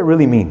 what does that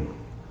really mean?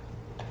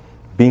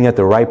 Being at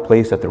the right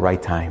place at the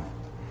right time.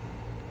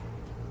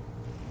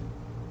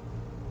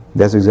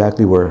 That's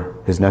exactly where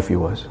his nephew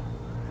was.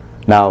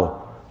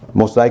 Now,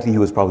 most likely he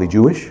was probably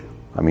Jewish.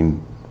 I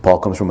mean, Paul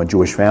comes from a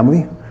Jewish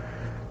family,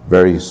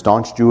 very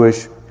staunch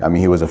Jewish. I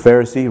mean, he was a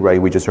Pharisee,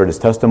 right? We just heard his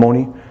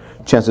testimony.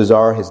 Chances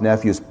are his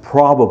nephew is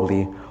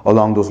probably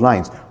along those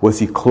lines. Was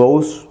he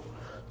close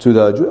to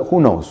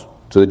who knows,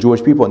 to the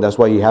Jewish people, and that's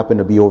why he happened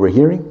to be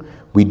overhearing?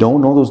 We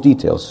don't know those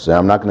details, so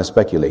I'm not going to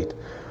speculate.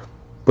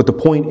 But the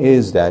point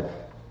is that,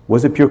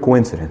 was it pure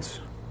coincidence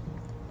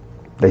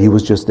that he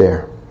was just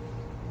there?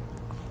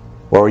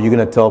 Or are you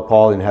going to tell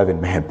Paul in heaven,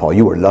 man, Paul,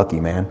 you were lucky,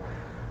 man?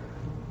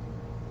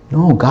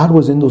 No, God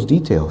was in those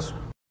details.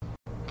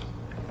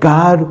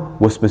 God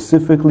was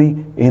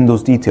specifically in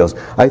those details.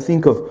 I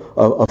think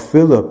of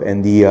Philip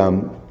and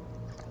the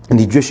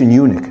Egyptian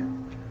eunuch,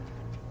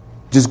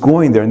 just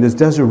going there in this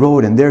desert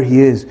road, and there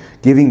he is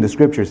giving the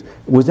scriptures.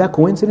 Was that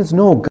coincidence?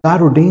 No,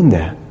 God ordained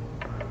that.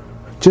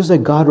 Just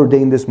like God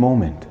ordained this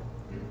moment.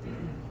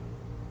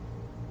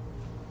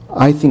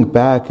 I think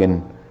back,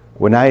 and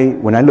when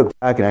I look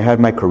back and I had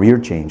my career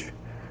change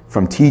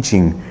from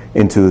teaching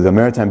into the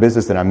maritime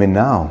business that I'm in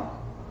now,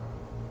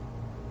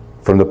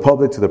 from the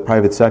public to the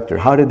private sector,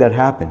 how did that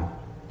happen?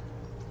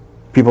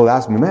 People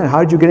ask me, man, how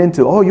did you get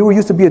into, you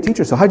used to be a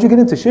teacher, so how did you get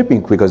into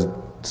shipping? Because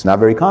it's not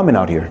very common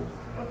out here.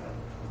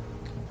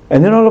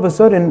 And then all of a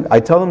sudden,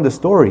 I tell them the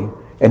story,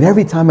 and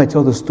every time I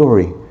tell the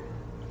story,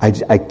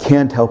 I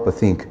can't help but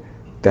think,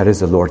 that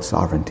is the Lord's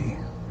sovereignty.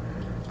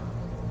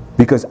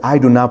 Because I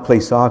do not play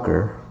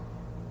soccer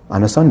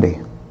on a Sunday.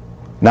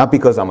 Not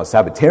because I'm a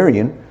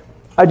Sabbatarian.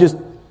 I just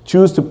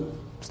choose to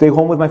stay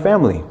home with my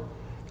family.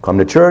 Come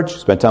to church,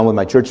 spend time with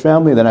my church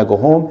family, then I go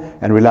home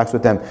and relax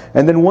with them.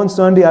 And then one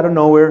Sunday, out of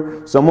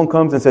nowhere, someone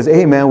comes and says,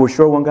 hey man, we're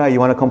short one guy, you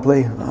want to come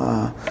play?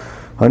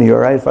 Honey, you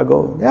alright if I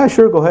go? Yeah,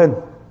 sure, go ahead.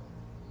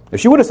 If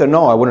she would have said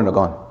no, I wouldn't have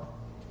gone.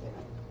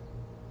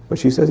 But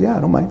she says, yeah,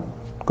 I don't mind.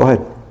 Go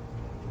ahead.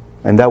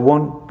 And that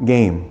one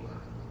game,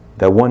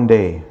 that one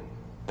day,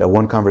 that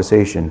one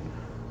conversation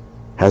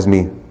has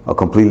me a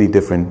completely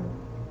different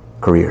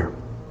career.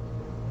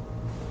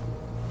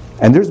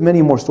 And there's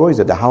many more stories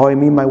of how I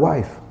meet my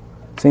wife.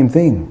 Same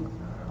thing.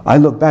 I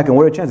look back and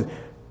what are the chances?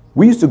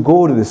 We used to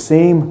go to the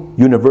same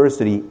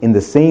university in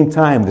the same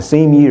time, the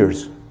same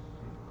years.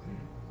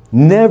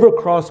 Never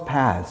crossed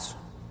paths.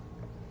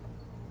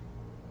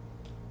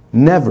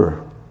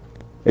 Never.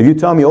 If you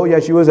tell me, oh yeah,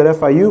 she was at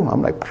FIU,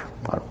 I'm like,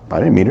 I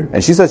didn't meet her.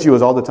 And she said she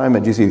was all the time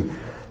at GC,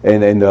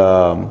 in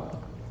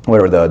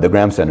the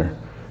Graham Center.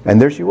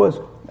 And there she was.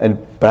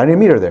 But I didn't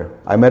meet her there.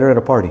 I met her at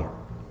a party,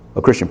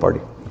 a Christian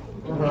party.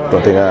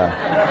 Don't think,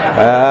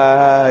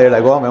 you're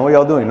like, well, man, what are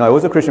y'all doing? No, it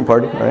was a Christian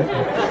party,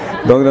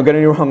 right? Don't get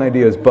any wrong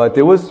ideas. But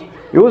it was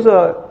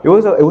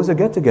a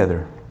get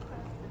together.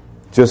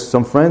 Just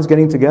some friends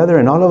getting together,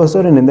 and all of a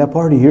sudden in that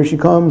party, here she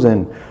comes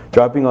and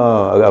dropping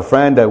a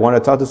friend that wanted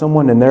to talk to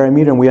someone, and there I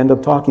meet her, and we end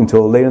up talking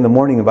till late in the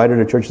morning. Invited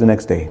her to church the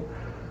next day.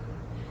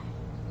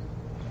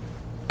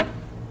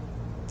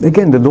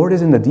 Again, the Lord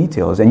is in the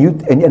details,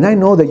 and I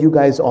know that you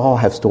guys all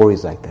have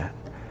stories like that.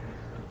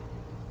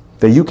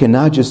 That you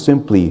cannot just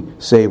simply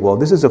say, well,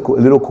 this is a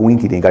little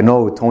coinky-dink. I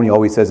know Tony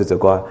always says it's a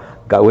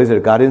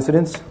God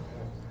incidence?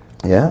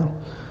 Yeah.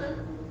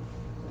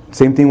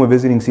 Same thing with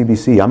visiting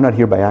CBC. I'm not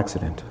here by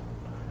accident.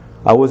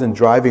 I wasn't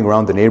driving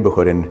around the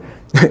neighborhood, and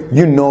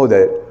you know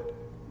that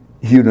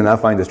you do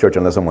not find this church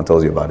unless someone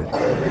tells you about it.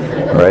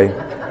 Right?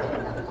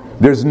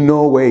 There's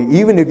no way,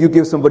 even if you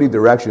give somebody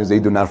directions, they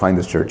do not find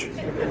this church.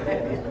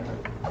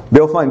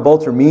 They'll find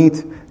Balter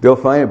Meat, they'll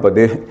find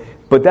it,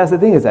 but that's the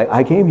thing, is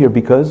I came here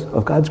because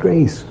of God's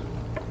grace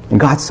and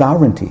God's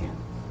sovereignty.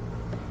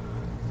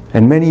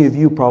 And many of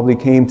you probably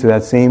came to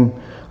that same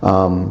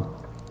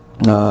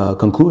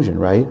conclusion,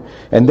 right?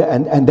 And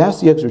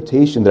that's the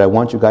exhortation that I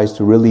want you guys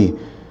to really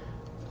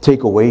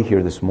take away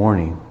here this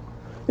morning,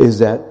 is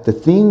that the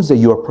things that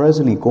you are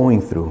presently going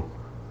through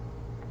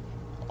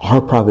are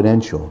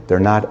providential. They're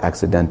not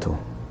accidental.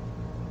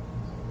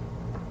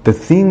 The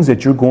things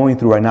that you're going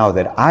through right now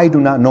that I do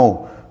not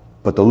know,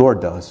 but the Lord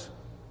does,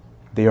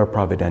 they are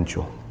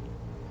providential.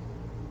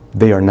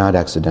 They are not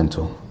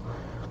accidental.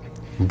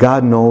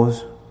 God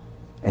knows,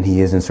 and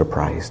He isn't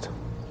surprised.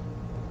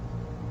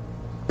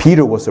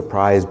 Peter was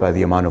surprised by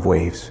the amount of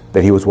waves,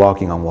 that he was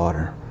walking on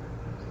water.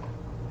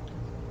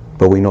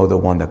 But we know the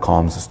one that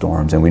calms the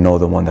storms, and we know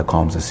the one that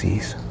calms the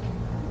seas.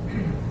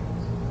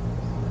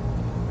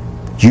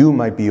 You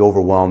might be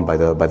overwhelmed by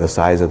the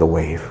size of the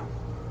wave,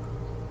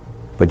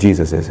 but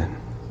Jesus isn't.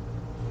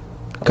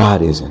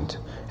 God isn't.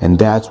 And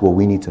that's what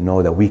we need to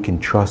know, that we can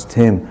trust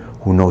Him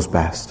who knows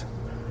best.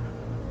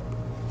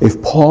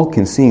 If Paul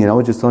can sing, and I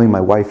was just telling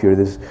my wife here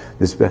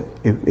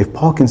if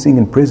Paul can sing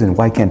in prison,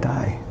 why can't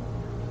I?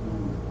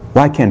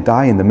 Why can't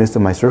I in the midst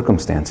of my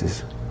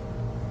circumstances?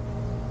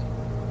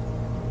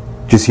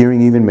 Just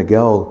hearing even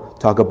Miguel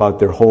talk about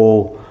their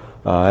whole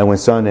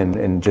son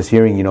and just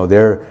hearing,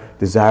 their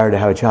desire to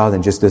have a child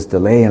and just this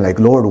delay and like,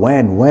 Lord,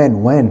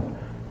 when?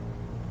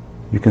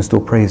 You can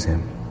still praise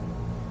Him.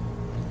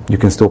 You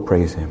can still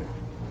praise Him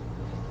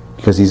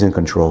because He's in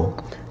control.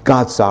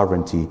 God's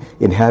sovereignty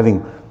in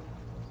having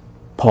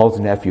Paul's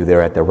nephew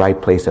there at the right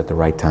place at the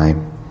right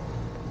time.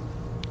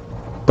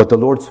 But the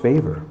Lord's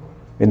favor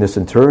in the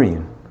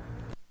centurion.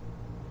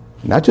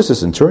 Not just the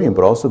centurion,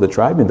 but also the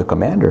tribune, the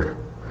commander.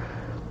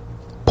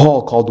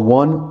 Paul called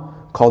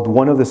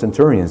one of the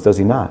centurions, does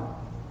he not?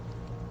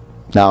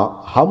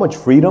 Now, how much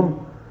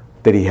freedom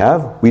did he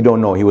have? We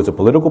don't know. He was a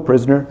political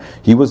prisoner.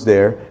 He was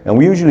there. And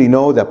we usually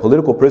know that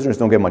political prisoners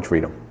don't get much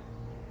freedom.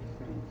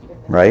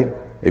 Right?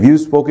 If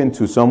you've spoken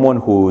to someone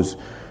who's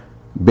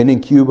been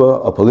in Cuba,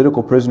 a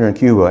political prisoner in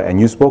Cuba,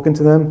 and you've spoken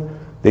to them,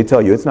 they tell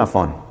you it's not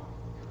fun.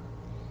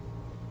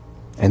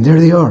 And there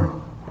they are.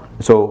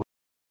 So,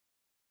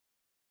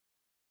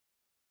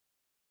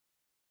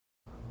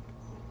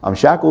 I'm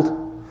shackled.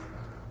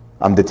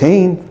 I'm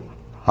detained.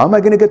 How am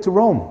I going to get to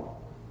Rome?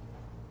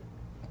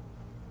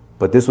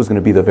 But this was going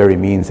to be the very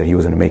means that he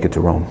was going to make it to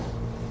Rome.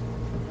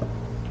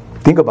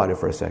 Think about it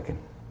for a second.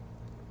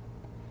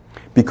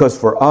 Because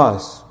for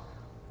us,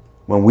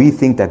 when we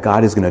think that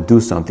God is going to do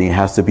something, it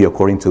has to be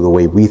according to the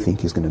way we think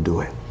He's going to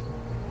do it.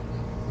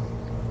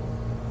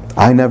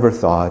 I never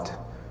thought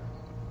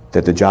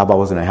that the job I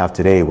was going to have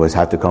today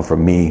had to come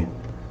from me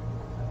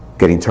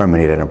getting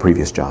terminated in a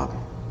previous job.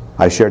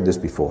 I shared this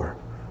before.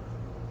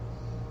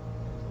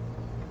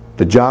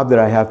 The job that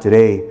I have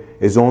today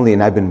is only,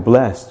 and I've been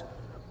blessed,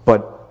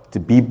 but to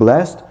be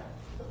blessed,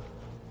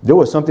 there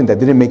was something that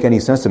didn't make any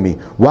sense to me.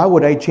 Why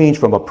would I change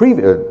from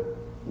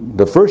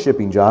the first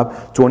shipping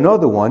job to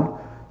another one,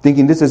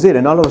 thinking this is it,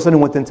 and all of a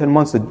sudden within 10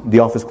 months the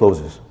office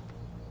closes?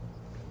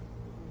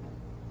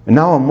 And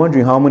now I'm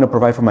wondering how I'm going to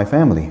provide for my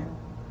family.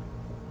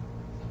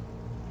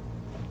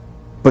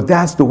 But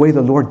that's the way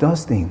the Lord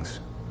does things.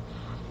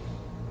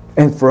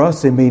 And for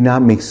us it may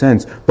not make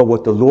sense, but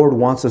what the Lord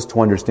wants us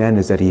to understand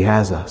is that He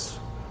has us.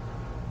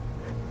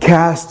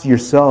 Cast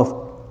yourself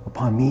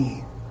upon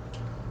me.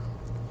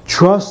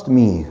 Trust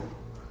me.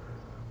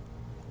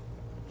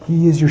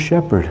 He is your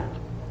shepherd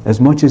as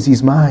much as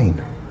He's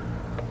mine.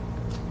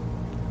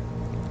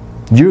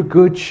 Your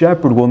good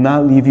shepherd will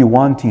not leave you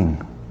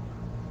wanting.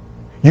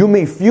 You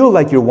may feel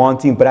like you're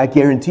wanting, but I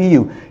guarantee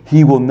you,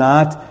 He will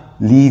not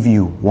leave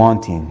you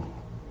wanting.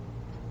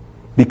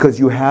 Because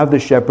you have the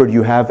shepherd,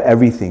 you have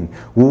everything.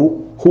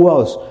 Who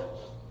else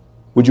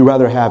would you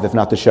rather have if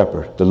not the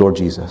shepherd, the Lord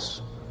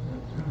Jesus?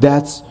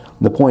 That's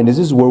the point. This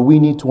is where we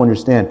need to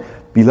understand.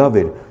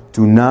 Beloved,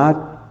 do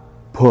not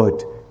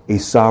put a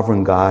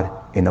sovereign God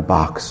in a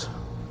box.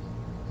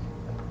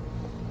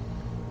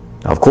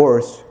 Now, of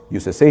course, you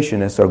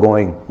cessationists are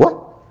going, what?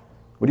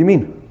 What do you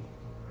mean?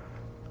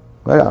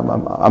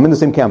 Well, I'm in the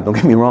same camp, don't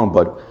get me wrong,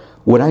 but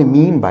what I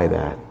mean by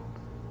that,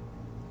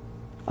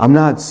 I'm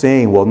not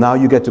saying, well, now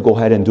you get to go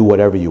ahead and do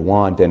whatever you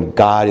want and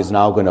God is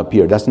now going to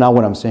appear. That's not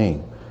what I'm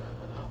saying.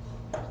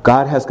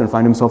 God has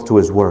confined Himself to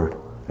His Word,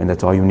 and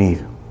that's all you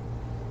need.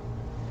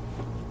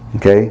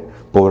 Okay?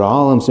 But what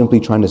all I'm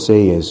simply trying to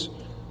say is,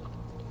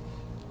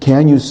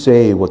 can you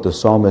say what the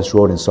psalmist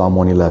wrote in Psalm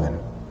 111?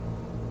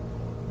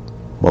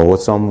 Well,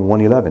 what's Psalm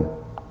 111?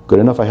 Good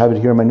enough, I have it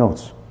here in my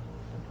notes.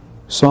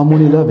 Psalm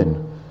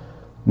 111.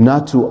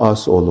 Not to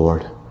us, O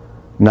Lord,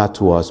 not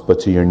to us, but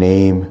to your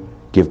name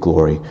give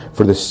glory,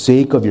 for the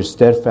sake of your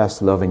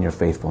steadfast love and your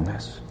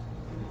faithfulness.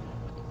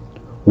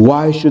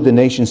 Why should the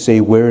nations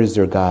say, where is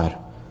their God?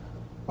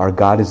 Our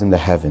God is in the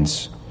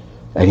heavens,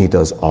 and He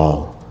does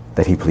all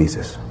that He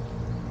pleases.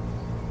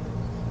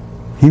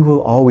 He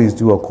will always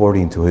do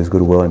according to His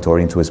good will and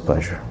according to His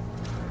pleasure.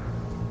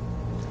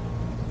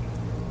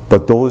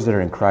 But those that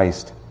are in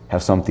Christ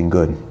have something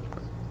good,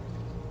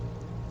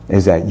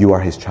 is that you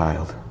are His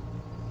child.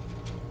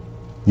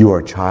 You are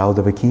a child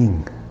of a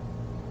king.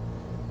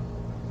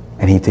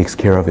 And He takes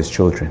care of His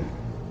children.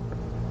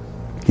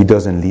 He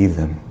doesn't leave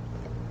them.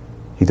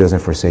 He doesn't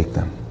forsake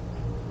them.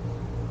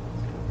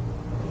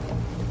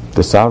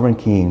 The sovereign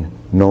king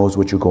knows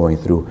what you're going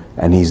through,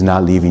 and He's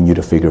not leaving you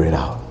to figure it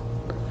out.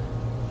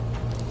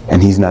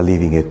 And He's not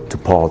leaving it to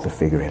Paul to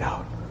figure it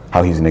out,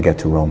 how he's going to get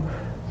to Rome.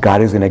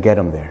 God is going to get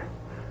him there.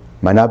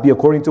 Might not be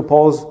according to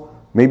Paul's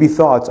maybe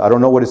thoughts. I don't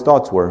know what his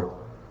thoughts were.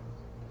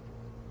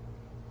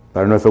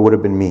 But I don't know if it would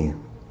have been me.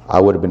 I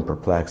would have been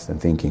perplexed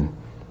and thinking,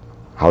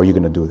 how are you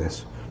going to do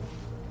this?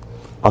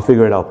 I'll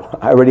figure it out.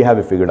 I already have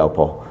it figured out,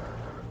 Paul.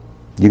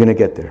 You're going to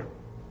get there.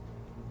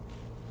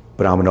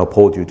 But I'm going to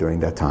uphold you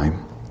during that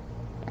time.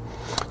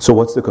 So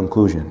what's the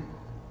conclusion?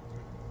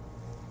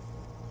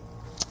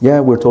 Yeah,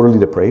 we're totally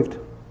depraved.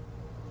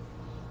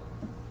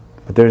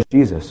 But there's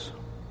Jesus,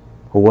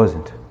 who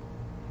wasn't.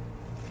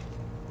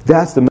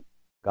 That's the message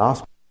of the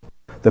gospel.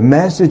 The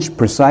message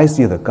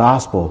precisely of the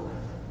gospel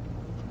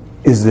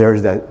is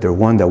there's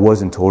one that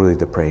wasn't totally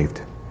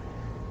depraved.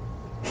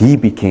 He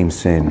became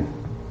sin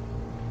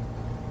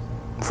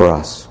for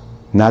us.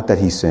 Not that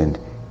He sinned,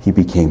 He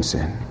became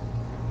sin.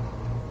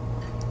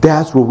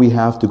 That's where we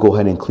have to go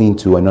ahead and cling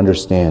to and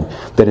understand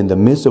that in the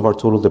midst of our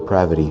total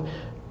depravity,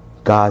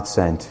 God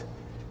sent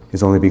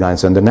His only begotten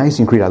Son. The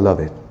Nicene Creed, I love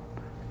it.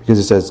 Because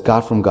it says,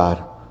 God from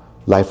God,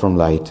 light from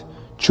light,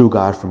 true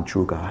God from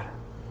true God.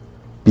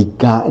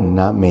 Begotten,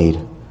 not made,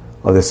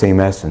 of the same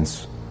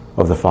essence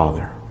of the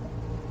Father.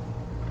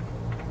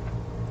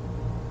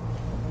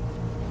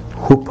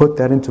 Who put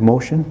that into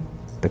motion?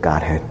 The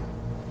Godhead.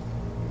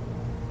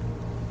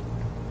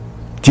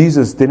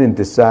 Jesus didn't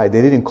decide,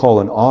 they didn't call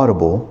an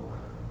audible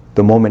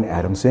the moment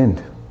Adam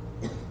sinned.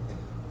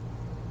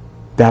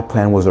 That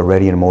plan was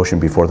already in motion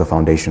before the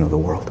foundation of the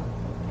world.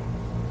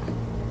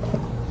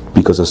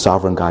 Because a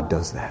sovereign God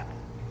does that.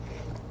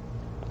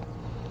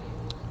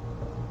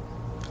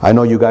 I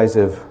know you guys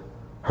have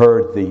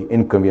heard the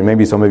inconvenient,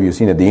 maybe some of you have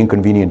seen it, the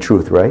inconvenient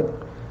truth, right?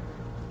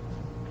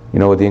 You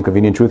know what the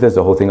inconvenient truth is?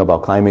 The whole thing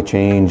about climate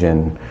change,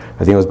 and I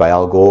think it was by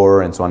Al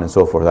Gore and so on and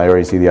so forth. I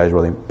already see the eyes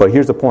rolling. But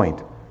here's the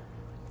point.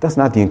 That's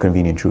not the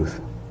inconvenient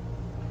truth.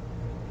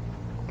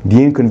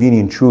 The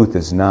inconvenient truth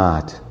is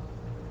not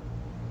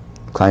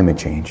climate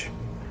change.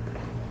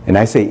 And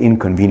I say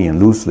inconvenient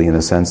loosely in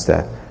the sense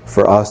that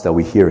for us that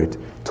we hear it,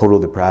 total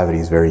depravity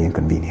is very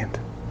inconvenient.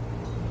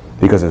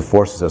 Because it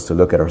forces us to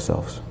look at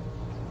ourselves.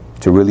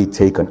 To really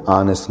take an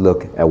honest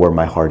look at where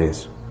my heart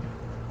is.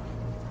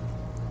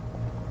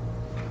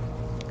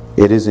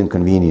 It is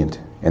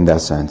inconvenient in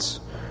that sense.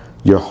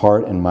 Your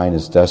heart and mind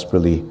is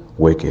desperately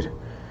wicked.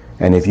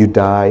 And if you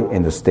die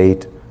in the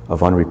state of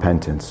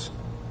unrepentance,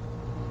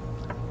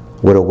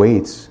 what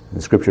awaits,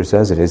 the scripture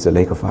says it is the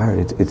lake of fire.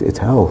 It's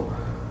hell.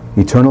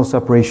 Eternal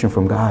separation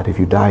from God if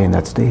you die in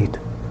that state.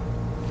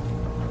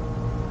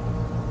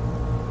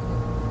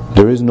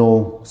 There is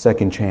no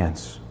second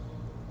chance,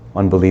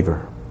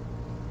 unbeliever.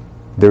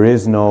 There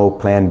is no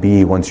plan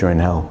B once you're in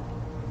hell.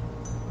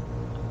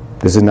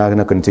 This is not going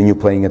to continue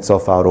playing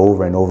itself out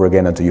over and over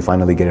again until you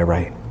finally get it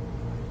right.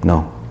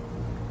 No.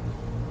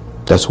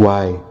 That's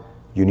why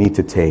you need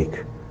to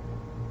take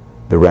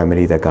the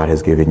remedy that God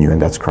has given you,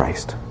 and that's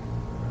Christ.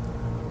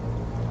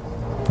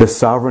 The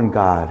sovereign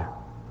God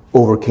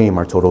overcame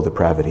our total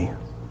depravity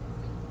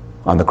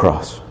on the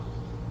cross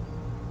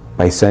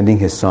by sending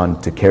His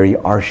Son to carry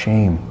our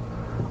shame,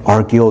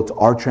 our guilt,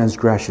 our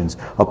transgressions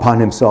upon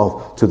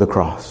Himself to the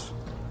cross,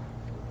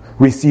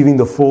 receiving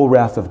the full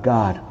wrath of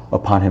God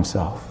upon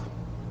Himself.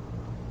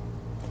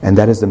 And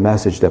that is the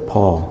message that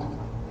Paul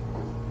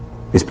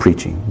is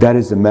preaching. That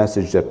is the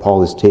message that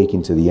Paul is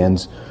taking to the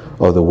ends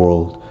of the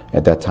world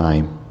at that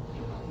time.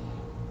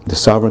 The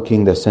sovereign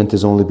King that sent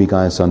His only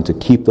begotten Son to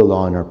keep the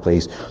law in our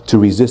place, to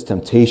resist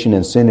temptation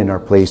and sin in our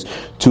place,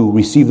 to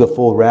receive the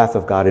full wrath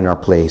of God in our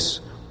place,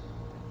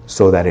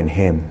 so that in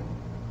Him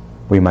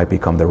we might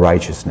become the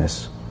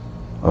righteousness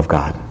of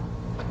God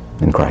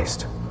in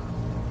Christ.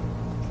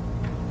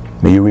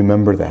 May you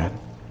remember that.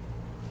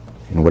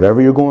 And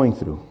whatever you're going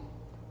through,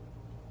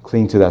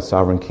 cling to that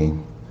sovereign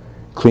King.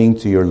 Cling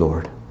to your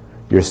Lord,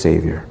 your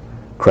Savior,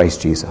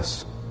 Christ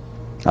Jesus.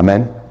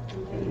 Amen?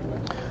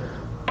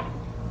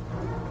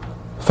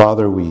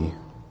 Father, we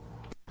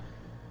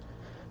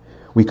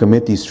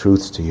commit these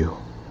truths to you.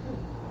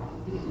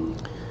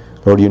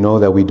 Lord, you know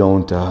that we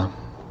don't,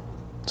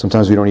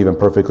 sometimes we don't even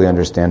perfectly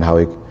understand how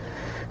it,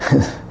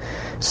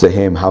 it's the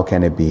hymn, how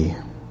can it be?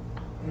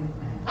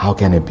 How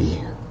can it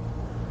be?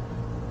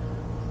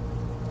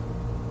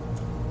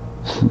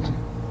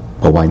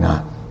 But why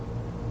not?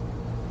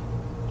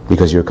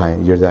 Because you're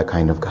that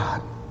kind of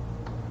God.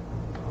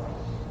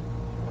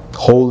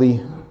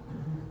 Holy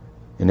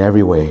in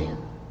every way.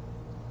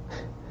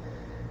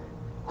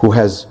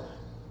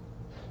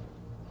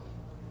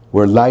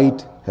 Where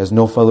light has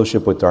no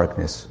fellowship with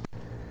darkness.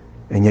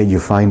 And yet you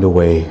find a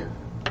way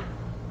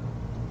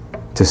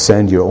to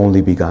send your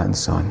only begotten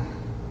Son.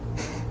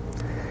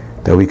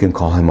 That we can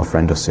call Him a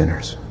friend of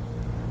sinners.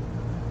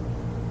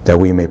 That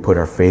we may put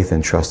our faith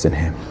and trust in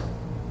Him.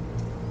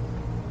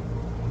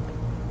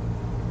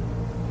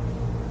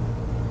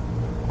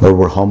 Lord,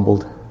 we're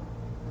humbled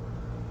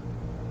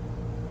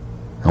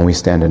and we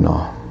stand in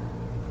awe.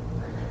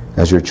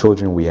 As your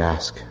children, we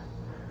ask,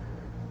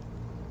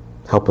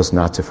 help us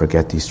not to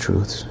forget these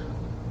truths.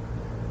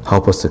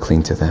 Help us to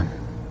cling to them.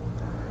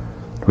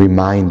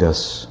 Remind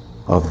us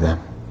of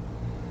them.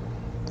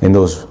 In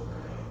those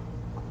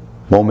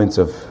moments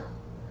of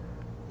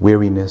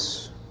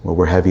weariness where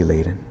we're heavy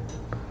laden,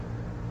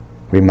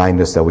 remind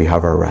us that we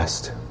have our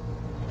rest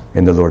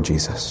in the Lord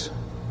Jesus.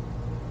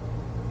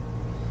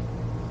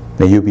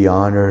 May you be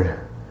honored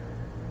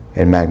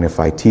and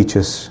magnified. Teach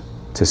us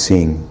to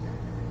sing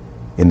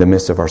in the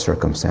midst of our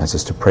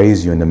circumstances, to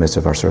praise you in the midst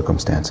of our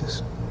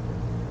circumstances,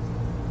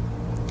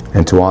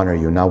 and to honor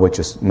you not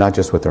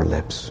just with our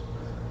lips,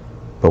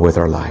 but with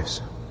our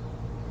lives.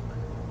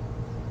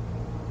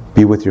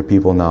 Be with your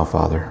people now,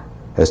 Father,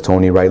 as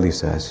Tony rightly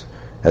says,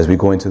 as we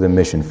go into the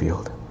mission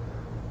field.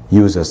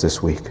 Use us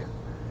this week.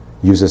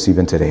 Use us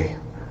even today,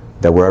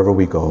 that wherever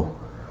we go,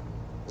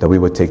 that we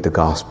would take the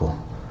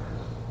gospel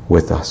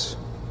with us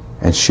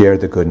and share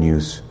the good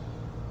news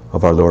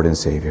of our Lord and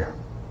Savior,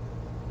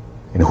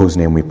 in whose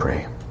name we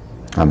pray.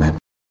 Amen.